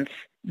movements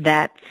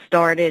that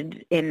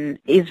started in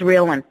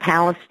Israel and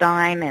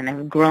Palestine and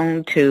have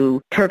grown to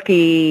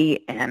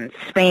Turkey and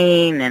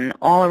Spain and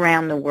all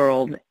around the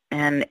world.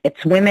 And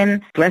it's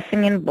women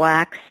dressing in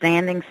black,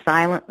 standing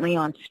silently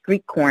on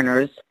street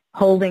corners,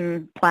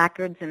 holding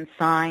placards and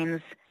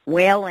signs,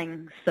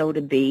 wailing, so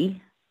to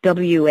be,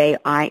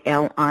 W-A-I-L-I-N-G,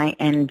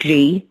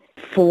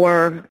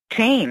 for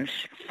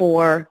change,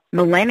 for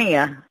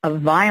millennia of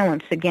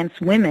violence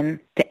against women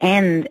to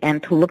end,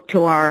 and to look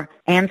to our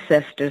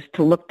ancestors,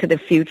 to look to the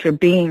future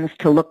beings,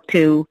 to look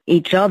to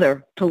each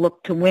other, to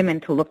look to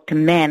women, to look to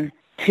men,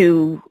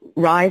 to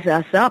rise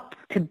us up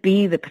to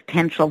be the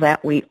potential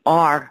that we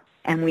are.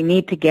 And we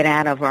need to get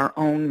out of our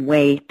own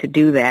way to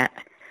do that.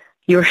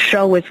 Your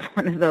show is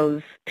one of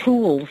those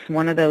tools,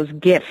 one of those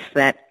gifts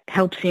that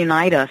helps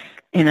unite us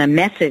in a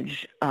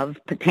message of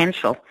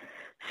potential.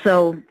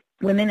 So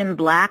Women in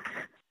Black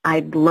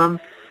I'd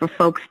love for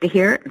folks to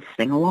hear it and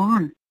sing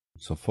along.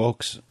 So,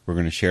 folks, we're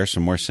going to share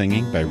some more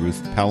singing by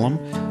Ruth Pelham.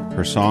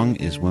 Her song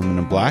is Women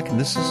in Black, and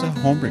this is a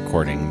home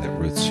recording that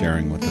Ruth's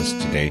sharing with us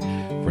today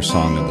for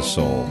Song of the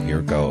Soul.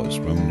 Here goes,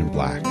 Women in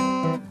Black.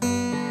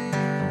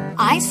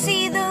 I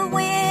see the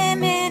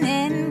women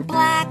in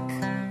black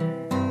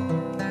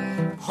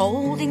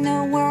holding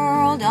the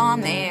world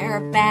on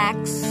their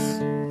backs.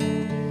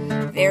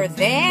 They're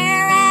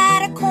there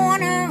at a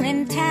corner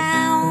in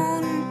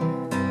town,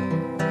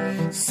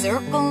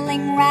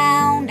 circling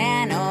round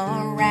and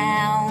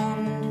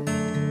around.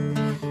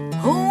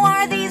 Who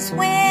are these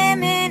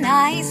women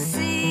I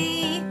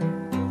see?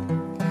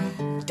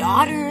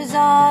 Daughters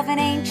of an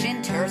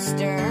ancient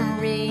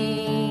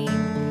herstory,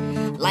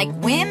 like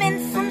women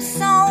from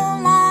so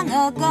long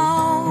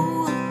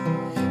ago.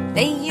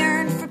 They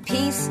yearn for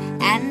peace,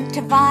 and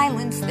to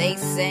violence they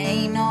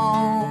say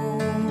no.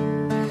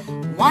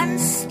 1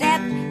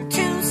 step,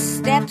 2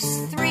 steps,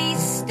 3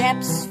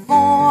 steps,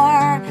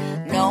 4.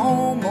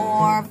 No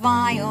more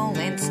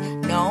violence,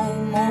 no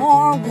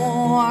more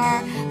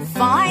war.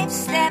 5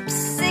 steps,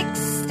 6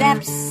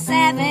 steps,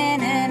 7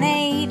 and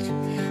 8.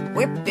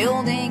 We're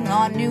building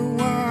a new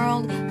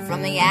world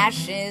from the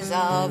ashes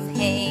of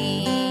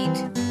hate.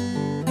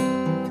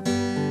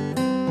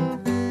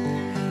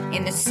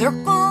 In the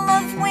circle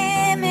of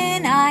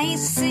women I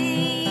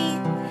see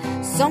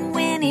so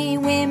many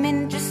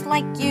women just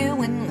like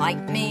you and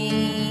like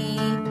me,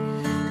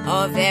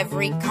 of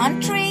every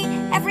country,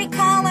 every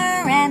color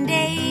and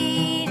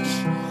age.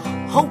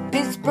 Hope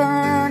is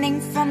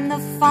burning from the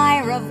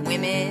fire of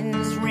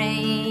women's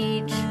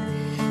rage.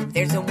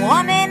 There's a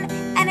woman,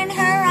 and in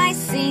her I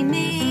see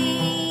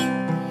me.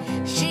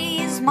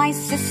 She is my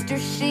sister,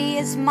 she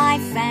is my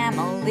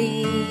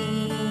family.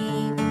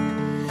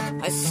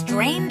 A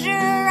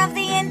stranger of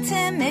the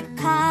intimate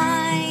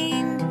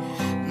kind.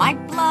 My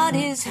blood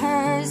is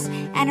hers,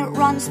 and it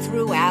runs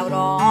throughout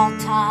all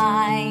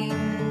time.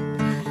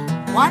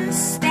 1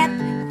 step,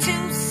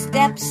 2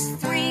 steps,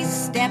 3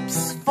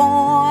 steps,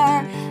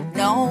 4.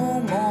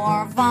 No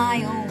more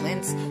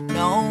violence,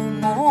 no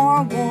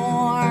more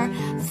war.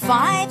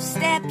 5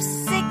 steps,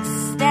 6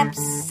 steps,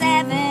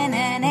 7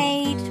 and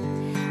 8.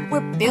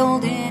 We're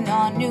building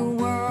a new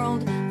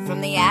world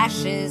from the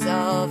ashes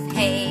of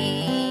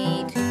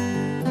hate.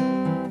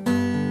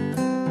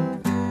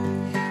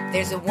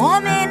 There's a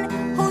woman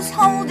who's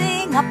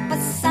holding up a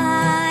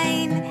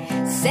sign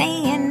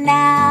saying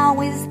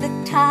now is the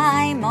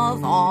time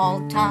of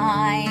all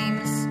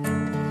times.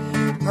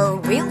 Her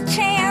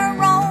wheelchair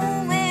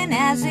rolling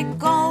as it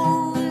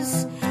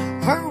goes,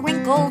 her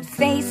wrinkled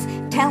face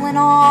telling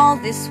all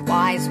this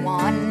wise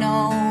one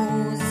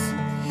knows.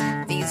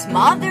 These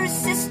mothers,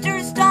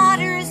 sisters,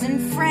 daughters, and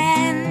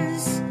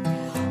friends,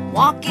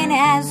 walking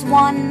as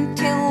one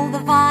till the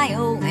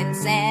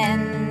violence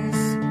ends.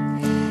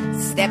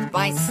 Step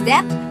by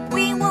step,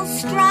 we will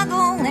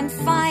struggle and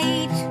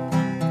fight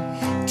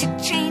to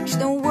change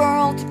the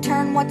world, to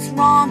turn what's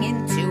wrong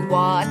into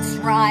what's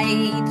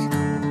right.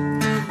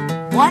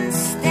 1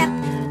 step,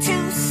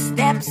 2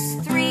 steps,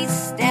 3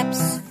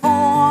 steps,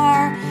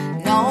 4.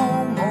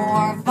 No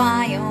more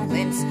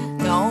violence,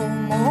 no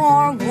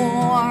more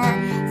war.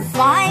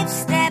 5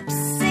 steps,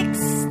 6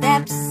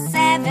 steps,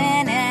 7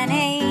 and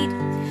 8.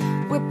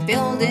 We're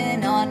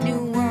building a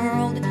new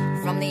world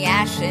from the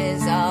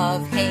ashes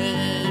of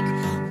hate.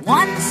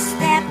 1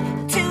 step,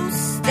 2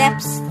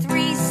 steps,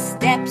 3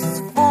 steps,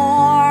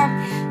 4.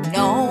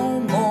 No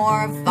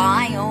more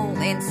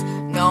violence,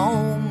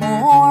 no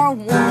more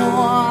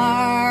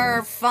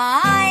war.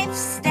 5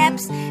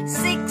 steps,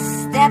 6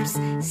 steps,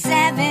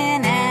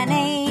 7 and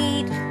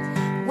 8.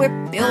 We're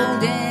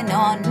building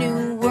a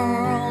new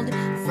world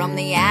from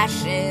the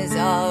ashes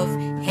of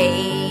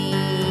hate.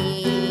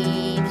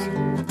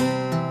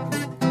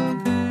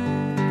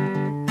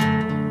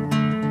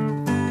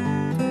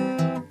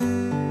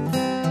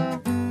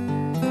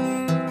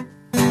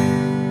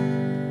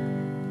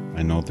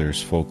 I know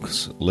there's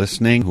folks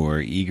listening who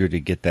are eager to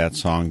get that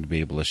song to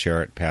be able to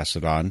share it, pass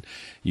it on.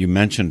 You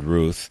mentioned,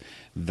 Ruth,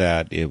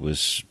 that it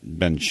was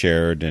been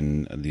shared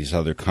in these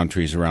other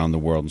countries around the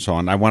world and so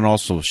on. I want to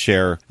also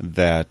share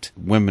that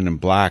Women in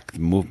Black, the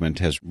movement,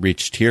 has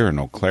reached here in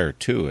Eau Claire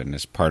too, and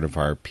as part of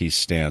our peace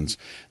stands,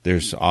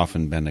 there's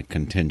often been a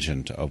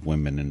contingent of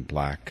women in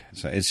black.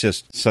 So it's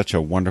just such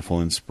a wonderful,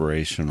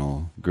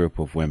 inspirational group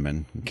of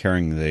women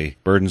carrying the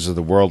burdens of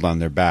the world on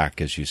their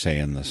back, as you say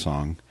in the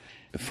song.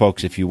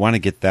 Folks, if you want to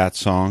get that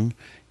song,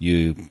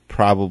 you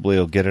probably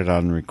will get it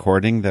on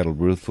recording that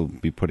Ruth will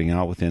be putting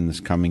out within this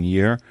coming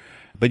year.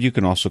 But you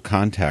can also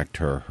contact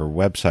her. Her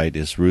website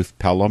is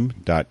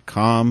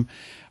ruthpelham.com.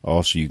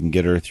 Also, you can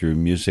get her through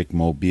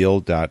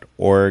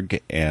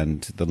musicmobile.org,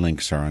 and the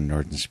links are on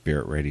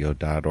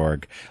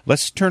northernspiritradio.org.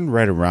 Let's turn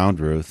right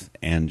around, Ruth,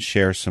 and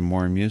share some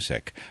more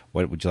music.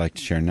 What would you like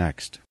to share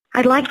next?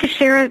 I'd like to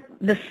share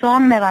the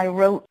song that I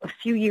wrote a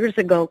few years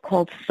ago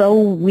called So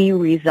We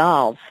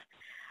Resolve.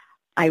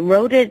 I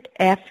wrote it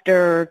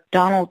after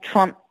Donald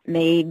Trump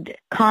made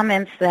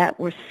comments that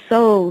were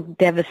so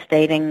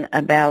devastating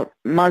about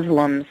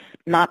Muslims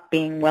not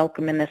being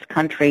welcome in this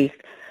country.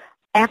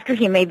 After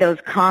he made those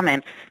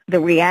comments,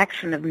 the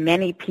reaction of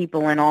many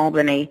people in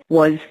Albany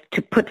was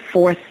to put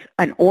forth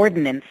an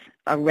ordinance,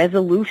 a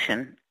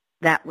resolution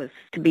that was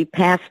to be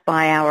passed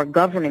by our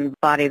governing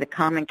body, the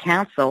Common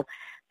Council,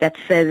 that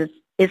says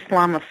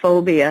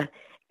Islamophobia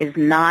is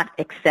not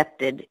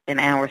accepted in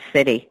our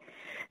city.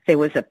 There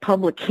was a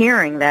public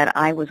hearing that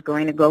I was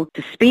going to go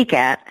to speak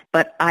at,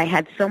 but I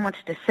had so much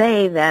to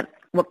say that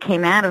what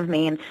came out of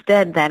me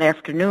instead that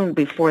afternoon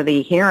before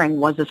the hearing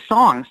was a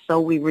song,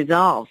 So We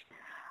Resolve.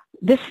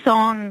 This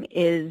song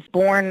is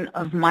born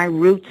of my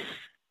roots,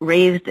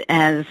 raised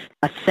as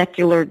a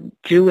secular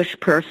Jewish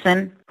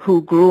person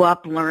who grew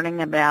up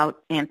learning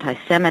about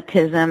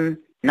anti-Semitism,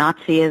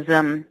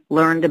 Nazism,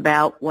 learned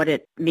about what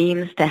it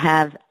means to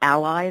have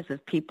allies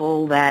of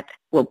people that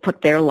will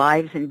put their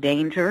lives in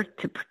danger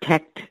to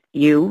protect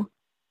you.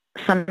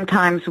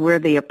 Sometimes we're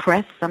the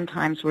oppressed,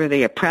 sometimes we're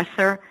the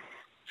oppressor.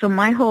 So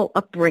my whole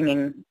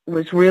upbringing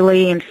was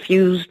really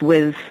infused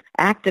with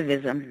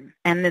activism,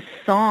 and this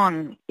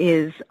song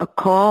is a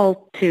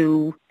call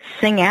to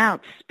sing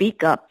out,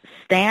 speak up,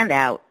 stand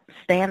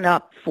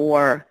up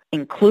for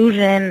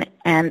inclusion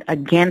and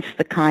against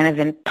the kind of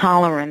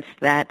intolerance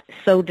that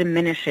so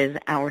diminishes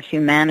our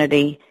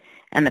humanity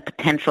and the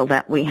potential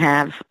that we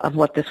have of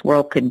what this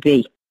world could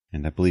be.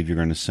 And I believe you're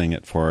going to sing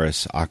it for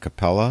us a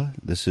cappella.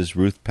 This is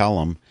Ruth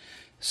Pelham,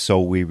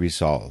 So We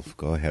Resolve.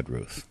 Go ahead,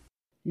 Ruth.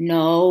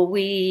 No,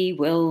 we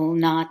will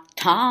not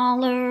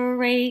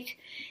tolerate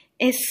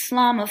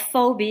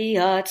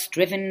Islamophobia. It's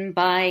driven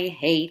by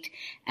hate,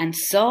 and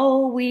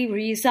so we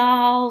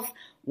resolve,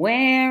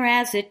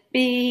 whereas it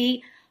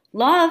be,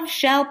 love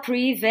shall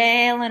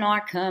prevail in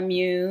our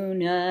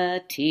communities.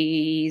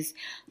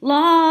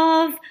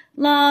 Love,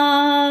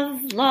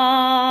 love,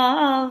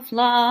 love,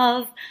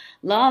 love.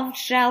 Love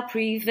shall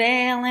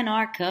prevail in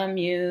our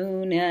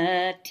communities.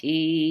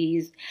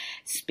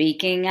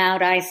 Speaking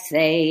out, I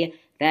say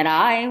that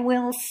I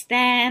will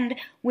stand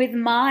with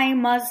my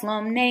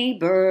Muslim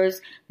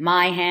neighbors,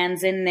 my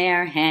hands in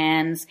their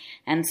hands,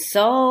 and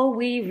so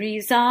we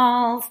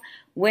resolve,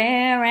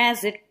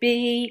 whereas it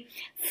be,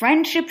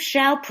 friendship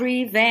shall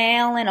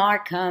prevail in our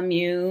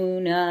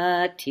communities.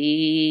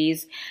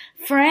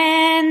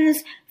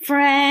 Friends,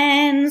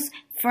 friends,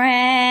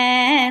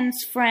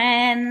 friends,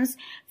 friends,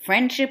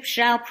 friendship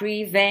shall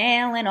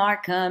prevail in our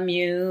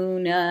communities.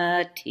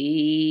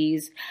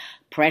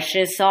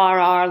 Precious are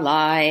our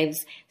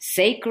lives,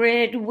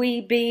 sacred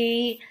we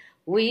be.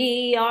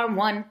 We are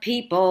one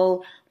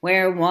people,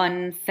 we're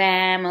one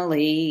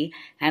family,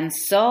 and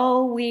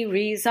so we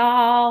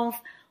resolve,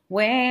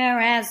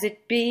 whereas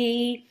it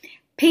be,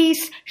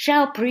 peace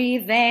shall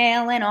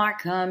prevail in our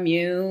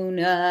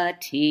communities.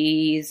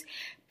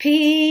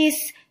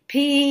 Peace,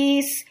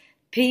 peace,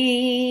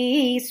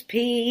 peace,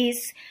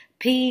 peace.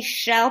 Peace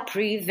shall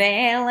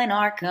prevail in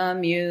our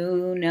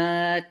communities.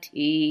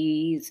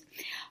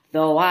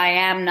 Though I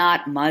am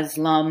not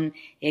Muslim,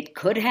 it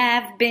could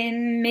have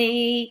been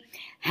me.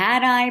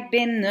 Had I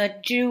been the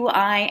Jew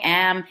I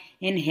am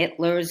in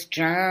Hitler's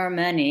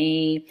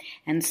Germany.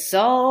 And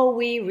so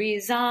we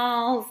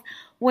resolve,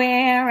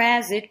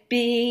 whereas it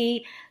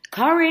be,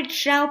 courage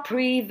shall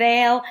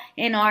prevail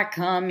in our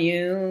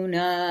communities.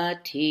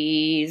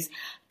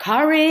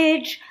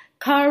 Courage,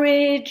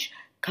 courage,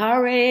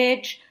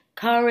 courage,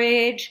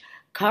 courage,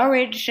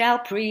 courage shall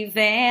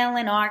prevail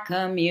in our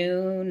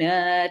communities.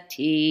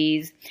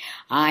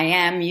 I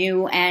am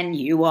you and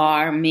you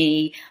are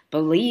me.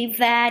 Believe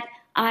that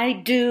I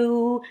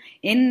do.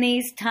 In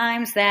these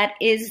times that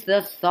is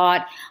the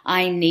thought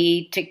I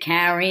need to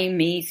carry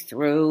me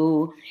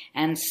through.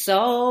 And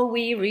so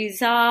we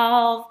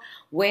resolve,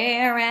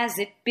 whereas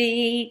it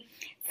be,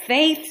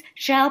 faith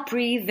shall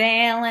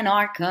prevail in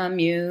our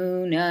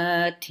communities.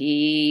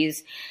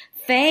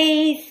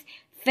 Faith,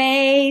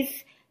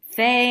 faith,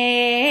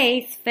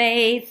 faith,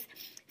 faith,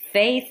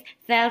 faith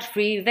shall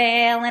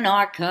prevail in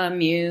our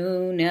communities,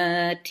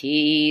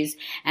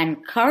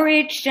 and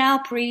courage shall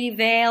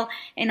prevail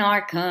in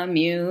our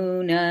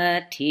communities,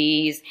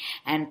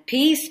 and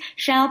peace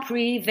shall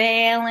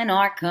prevail in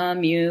our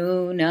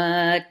communities,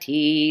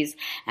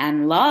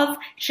 and love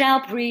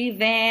shall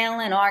prevail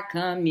in our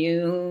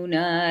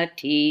communities,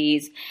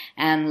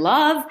 and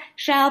love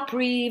shall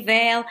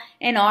prevail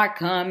in our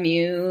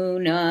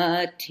communities,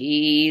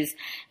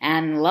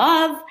 and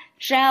love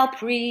shall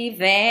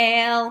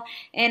prevail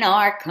in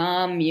our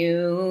communities.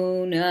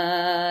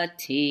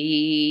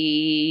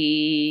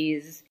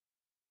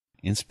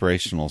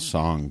 Inspirational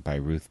song by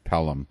Ruth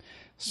Pelham,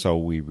 So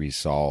We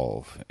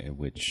Resolve,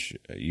 which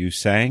you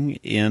sang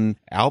in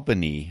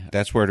Albany.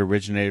 That's where it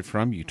originated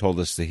from. You told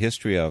us the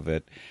history of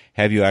it.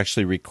 Have you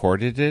actually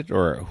recorded it,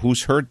 or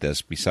who's heard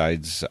this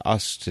besides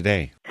us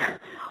today?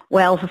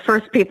 Well, the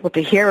first people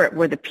to hear it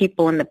were the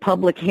people in the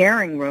public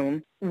hearing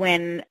room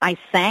when I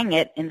sang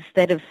it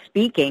instead of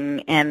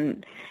speaking,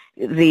 and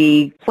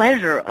the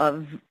pleasure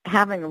of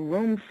having a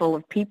room full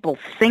of people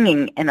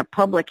singing in a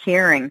public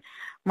hearing,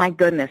 my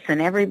goodness,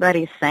 and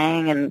everybody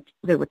sang, and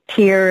there were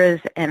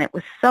tears, and it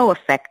was so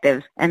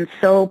effective and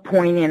so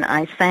poignant.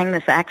 I sang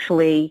this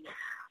actually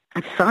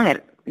I've sung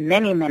it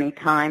many, many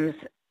times.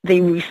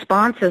 The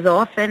response is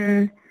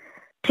often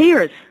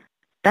tears.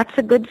 That's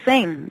a good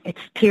thing.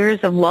 It's tears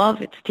of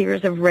love. It's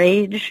tears of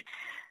rage.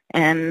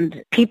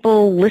 And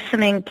people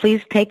listening,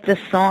 please take this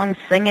song,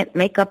 sing it,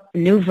 make up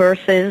new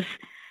verses.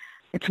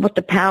 It's what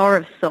the power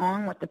of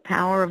song, what the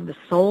power of the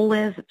soul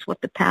is. It's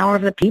what the power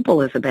of the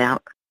people is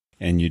about.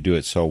 And you do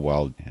it so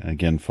well.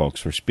 Again,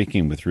 folks, we're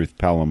speaking with Ruth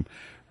Pelham.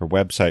 Her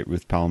website,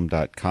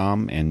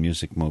 ruthpelham.com, and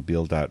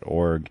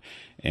musicmobile.org.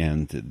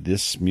 And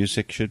this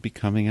music should be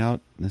coming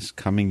out this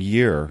coming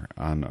year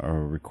on a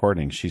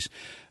recording. She's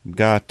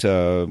got,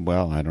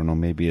 well, I don't know,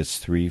 maybe it's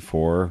 3,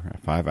 4,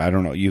 5. I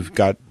don't know. You've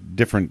got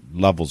different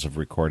levels of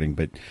recording,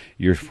 but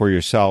you're for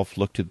yourself,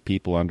 Look to the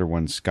People, Under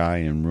One Sky,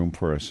 and Room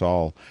for Us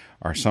All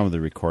are some of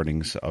the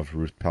recordings of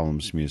Ruth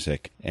Pelham's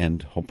music.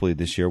 And hopefully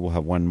this year we'll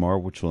have one more,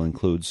 which will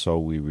include So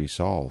We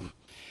Resolve.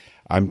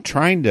 I'm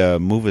trying to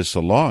move us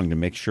along to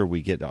make sure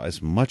we get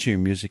as much of your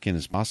music in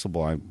as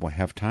possible. I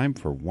have time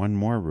for one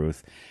more,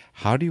 Ruth.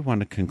 How do you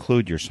want to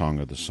conclude your Song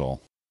of the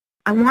Soul?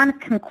 I want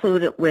to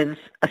conclude it with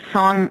a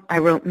song I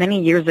wrote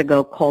many years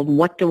ago called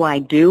What Do I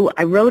Do?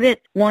 I wrote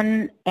it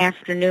one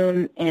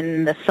afternoon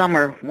in the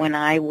summer when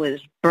I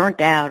was burnt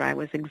out. I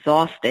was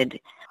exhausted.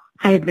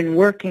 I had been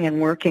working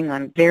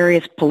on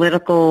various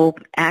political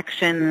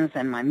actions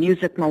and my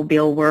music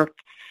mobile work,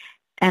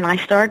 and I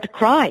started to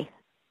cry.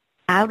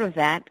 Out of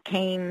that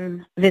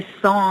came this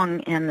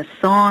song, and the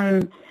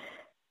song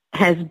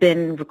has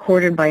been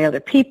recorded by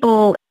other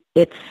people.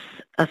 It's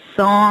a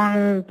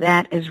song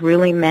that is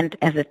really meant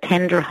as a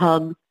tender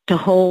hug to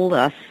hold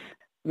us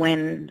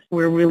when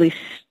we're really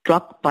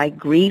struck by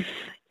grief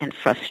and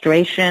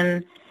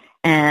frustration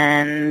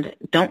and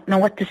don't know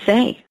what to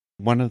say.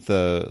 One of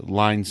the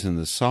lines in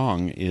the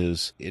song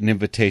is an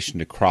invitation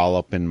to crawl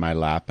up in my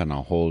lap and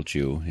I'll hold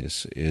you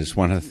is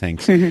one of the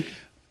things.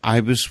 I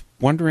was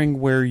wondering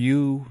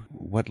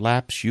what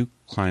laps you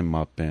climb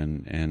up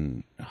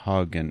and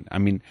hug. And I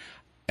mean,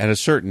 at a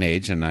certain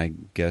age, and I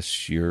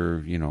guess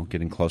you're,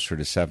 getting closer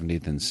to 70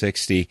 than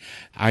 60,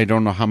 I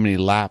don't know how many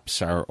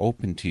laps are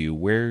open to you.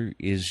 Where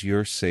is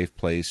your safe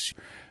place?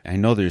 I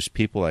know there's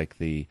people like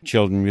the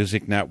Children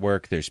Music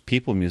Network. There's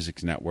People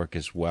Music Network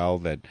as well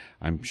that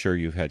I'm sure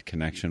you've had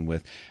connection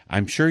with.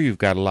 I'm sure you've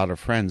got a lot of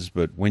friends,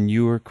 but when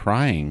you were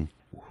crying,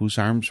 whose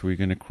arms were you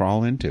going to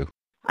crawl into?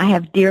 I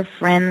have dear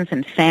friends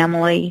and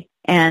family,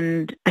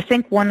 and I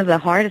think one of the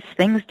hardest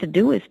things to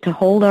do is to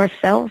hold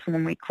ourselves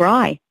when we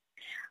cry.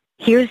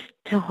 Here's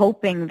to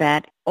hoping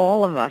that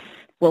all of us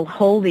will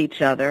hold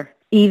each other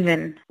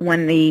even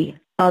when the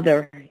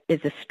other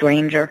is a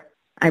stranger.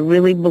 I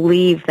really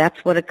believe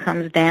that's what it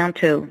comes down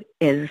to,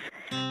 is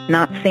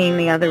not seeing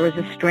the other as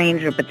a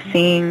stranger, but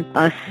seeing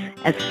us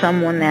as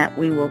someone that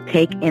we will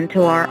take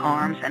into our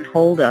arms and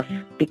hold us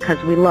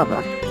because we love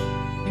us.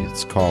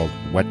 It's called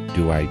What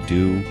Do I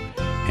Do?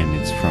 And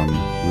it's from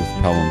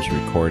Ruth Pelham's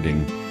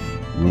recording,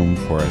 Room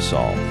for Us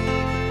All.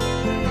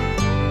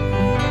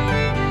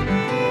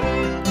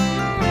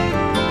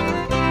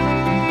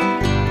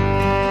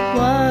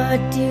 What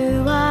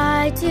do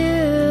I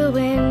do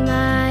when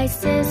my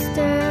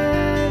sister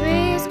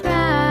is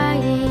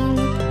crying?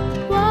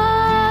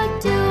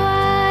 What do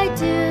I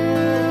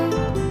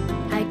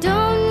do? I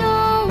don't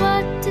know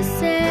what to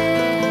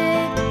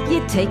say.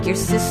 You take your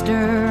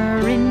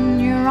sister in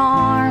your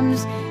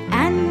arms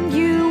and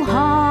you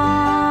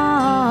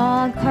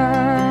hug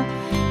her.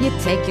 You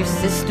take your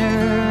sister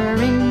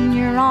in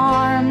your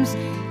arms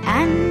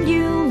and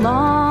you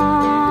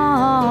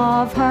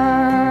love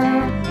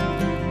her.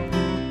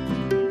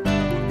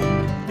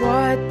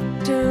 What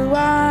do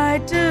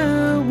I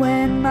do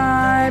when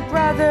my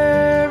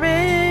brother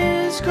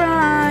is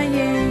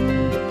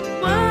crying?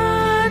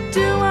 What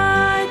do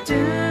I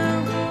do?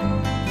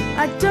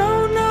 I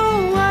don't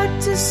know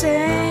what to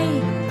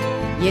say.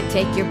 You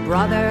take your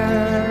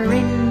brother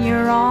in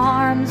your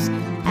arms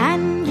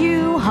and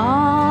you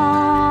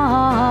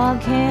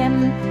hug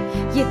him.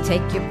 You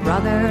take your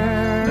brother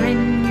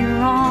in your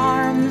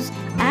arms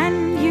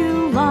and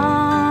you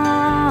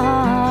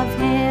love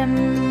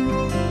him.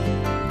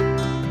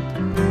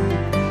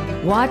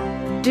 What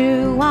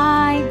do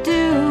I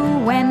do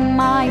when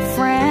my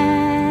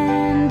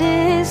friend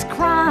is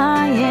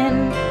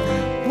crying?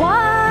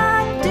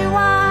 What do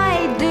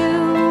I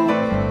do?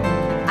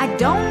 I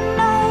don't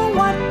know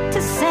what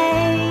to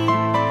say.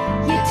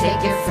 You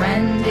take your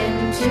friend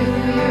into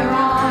your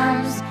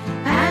arms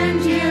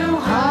and you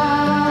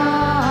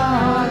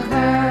hug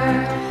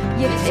her.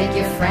 You take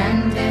your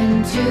friend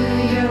into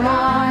your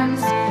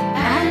arms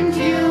and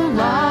you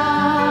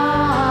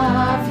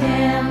love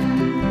him.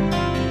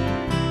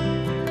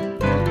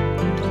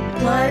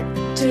 What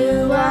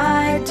do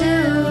I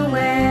do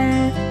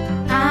when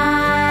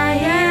I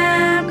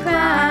am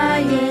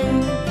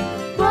crying?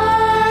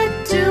 What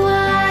do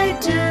I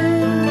do?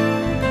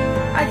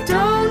 I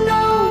don't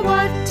know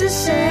what to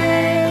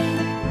say.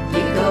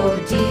 You go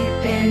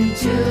deep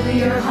into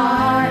your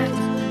heart,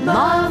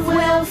 love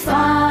will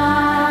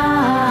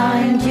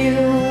find you.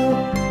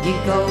 You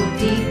go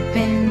deep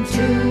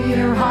into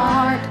your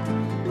heart,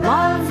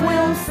 love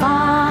will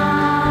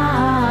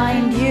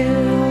find you.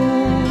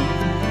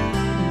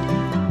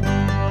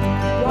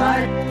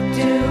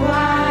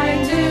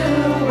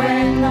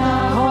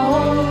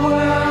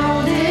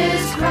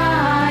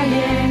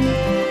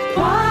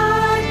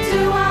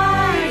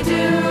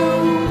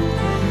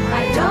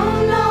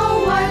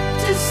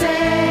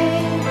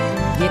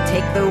 You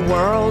take the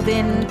world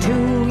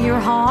into your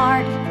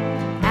heart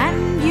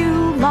and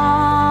you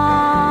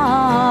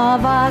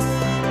love us.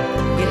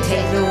 You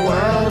take the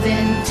world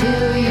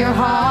into your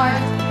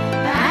heart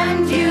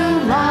and you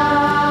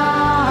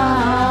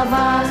love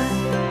us.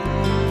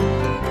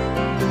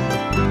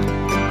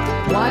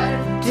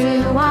 What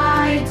do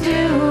I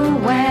do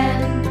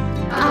when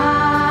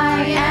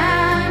I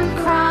am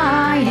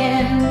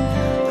crying?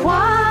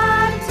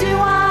 What do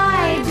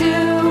I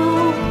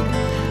do?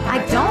 I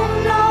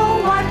don't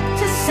know what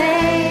to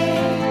say.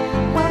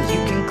 Well, you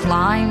can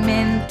climb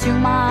into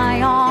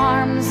my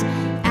arms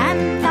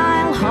and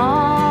I'll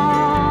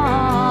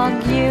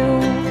hug you.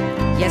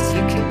 Yes,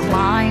 you can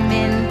climb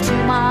into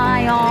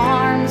my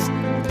arms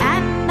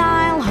and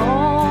I'll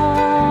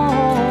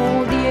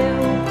hold you.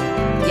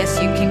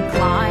 Yes, you can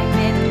climb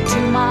into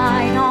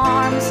my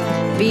arms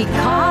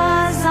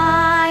because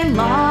I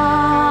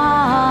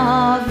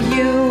love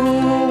you.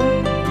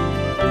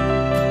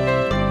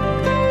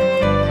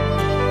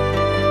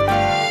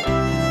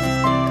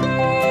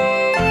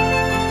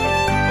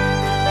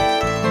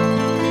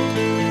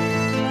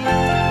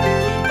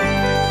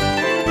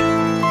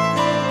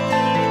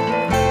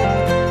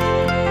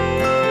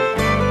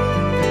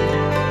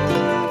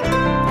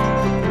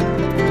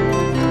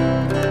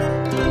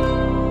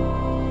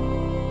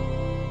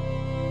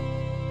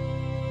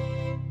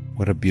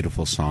 What a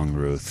beautiful song,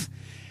 Ruth.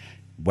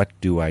 What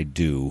Do I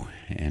Do?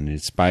 And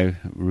it's by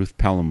Ruth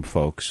Pelham,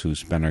 folks,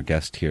 who's been our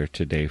guest here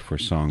today for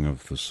Song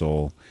of the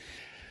Soul.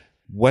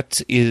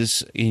 What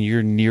is in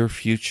your near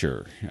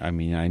future? I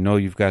mean, I know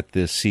you've got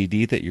this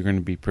CD that you're going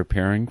to be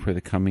preparing for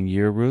the coming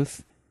year,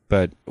 Ruth,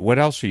 but what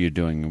else are you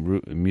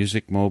doing?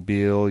 Music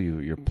Mobile,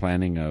 you're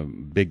planning a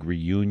big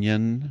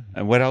reunion,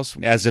 and what else,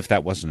 as if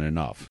that wasn't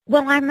enough?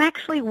 Well, I'm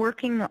actually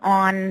working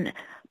on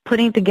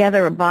putting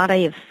together a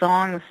body of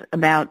songs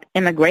about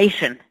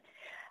immigration.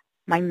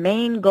 My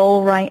main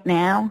goal right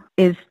now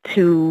is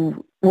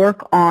to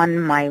work on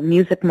my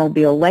Music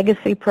Mobile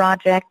Legacy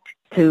project,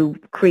 to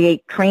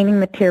create training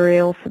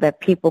material so that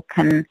people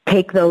can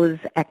take those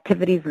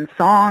activities and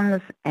songs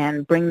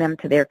and bring them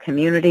to their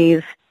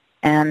communities.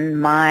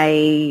 And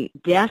my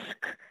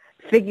desk,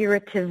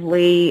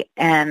 figuratively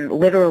and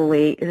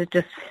literally, is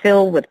just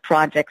filled with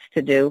projects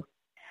to do.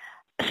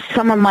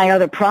 Some of my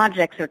other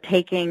projects are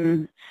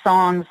taking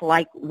songs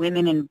like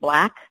Women in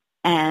Black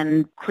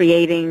and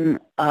creating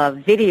a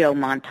video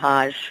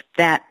montage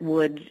that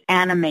would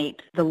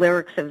animate the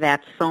lyrics of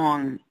that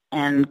song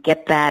and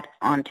get that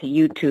onto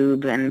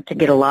YouTube, and to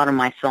get a lot of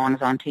my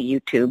songs onto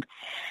YouTube.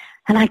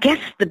 And I guess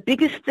the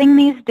biggest thing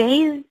these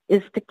days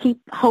is to keep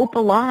hope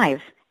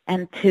alive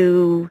and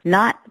to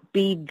not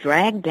be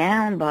dragged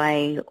down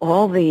by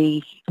all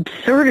the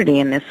absurdity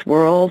in this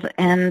world,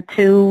 and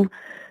to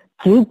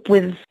group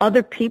with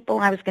other people,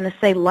 I was going to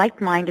say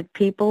like-minded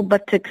people,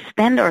 but to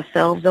extend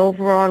ourselves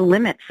over our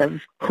limits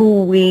of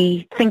who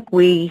we think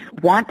we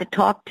want to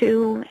talk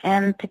to,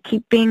 and to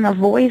keep being a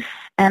voice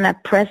and a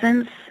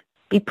presence,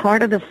 be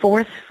part of the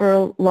force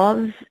for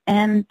love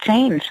and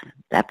change.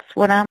 That's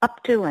what I'm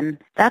up to, and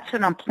that's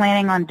what I'm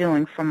planning on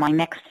doing for my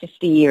next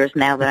 50 years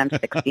now that I'm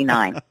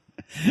 69.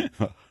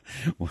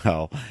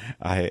 Well,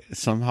 I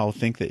somehow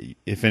think that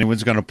if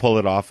anyone's going to pull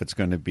it off, it's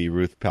going to be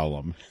Ruth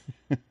Pelham.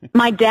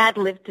 My dad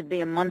lived to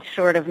be a month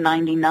short of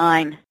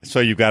 99. So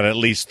you've got at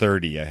least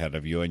 30 ahead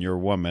of you, and you're a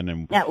woman.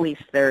 And At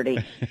least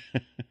 30.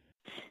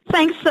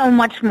 Thanks so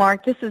much,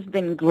 Mark. This has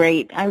been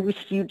great. I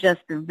wish you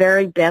just the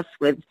very best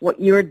with what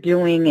you're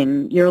doing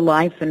in your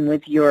life and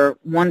with your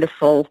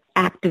wonderful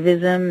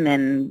activism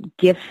and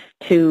gifts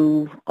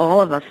to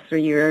all of us through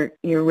your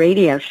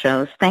radio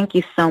shows. Thank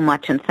you so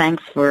much, and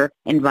thanks for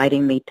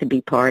inviting me to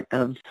be part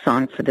of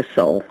Song for the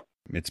Soul.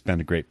 It's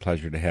been a great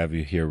pleasure to have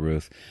you here,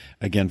 Ruth.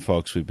 Again,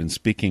 folks, we've been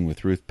speaking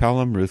with Ruth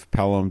Pelham,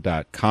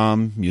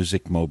 ruthpelham.com,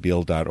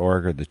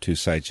 musicmobile.org are the two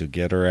sites you'll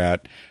get her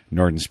at.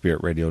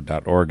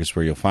 northernspiritradio.org is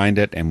where you'll find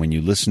it. And when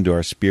you listen to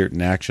our Spirit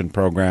in Action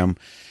program,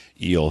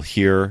 you'll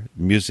hear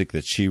music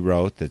that she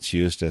wrote that's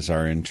used as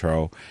our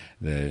intro,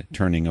 The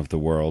Turning of the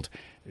World.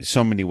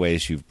 So many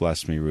ways you've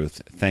blessed me,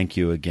 Ruth. Thank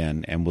you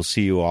again. And we'll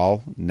see you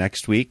all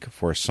next week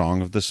for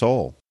Song of the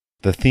Soul.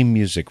 The theme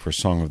music for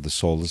Song of the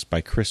Soul is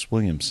by Chris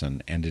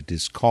Williamson, and it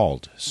is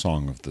called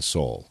Song of the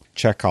Soul.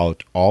 Check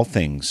out all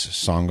things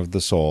Song of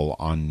the Soul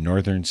on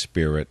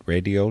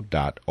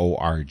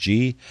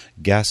northernspiritradio.org,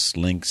 guests,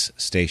 links,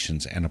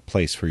 stations, and a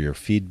place for your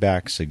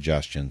feedback,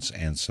 suggestions,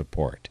 and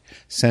support.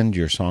 Send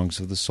your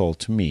Songs of the Soul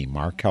to me,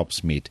 Mark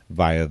Helpsmeet,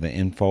 via the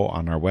info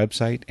on our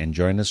website, and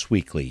join us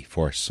weekly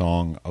for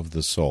Song of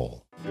the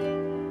Soul.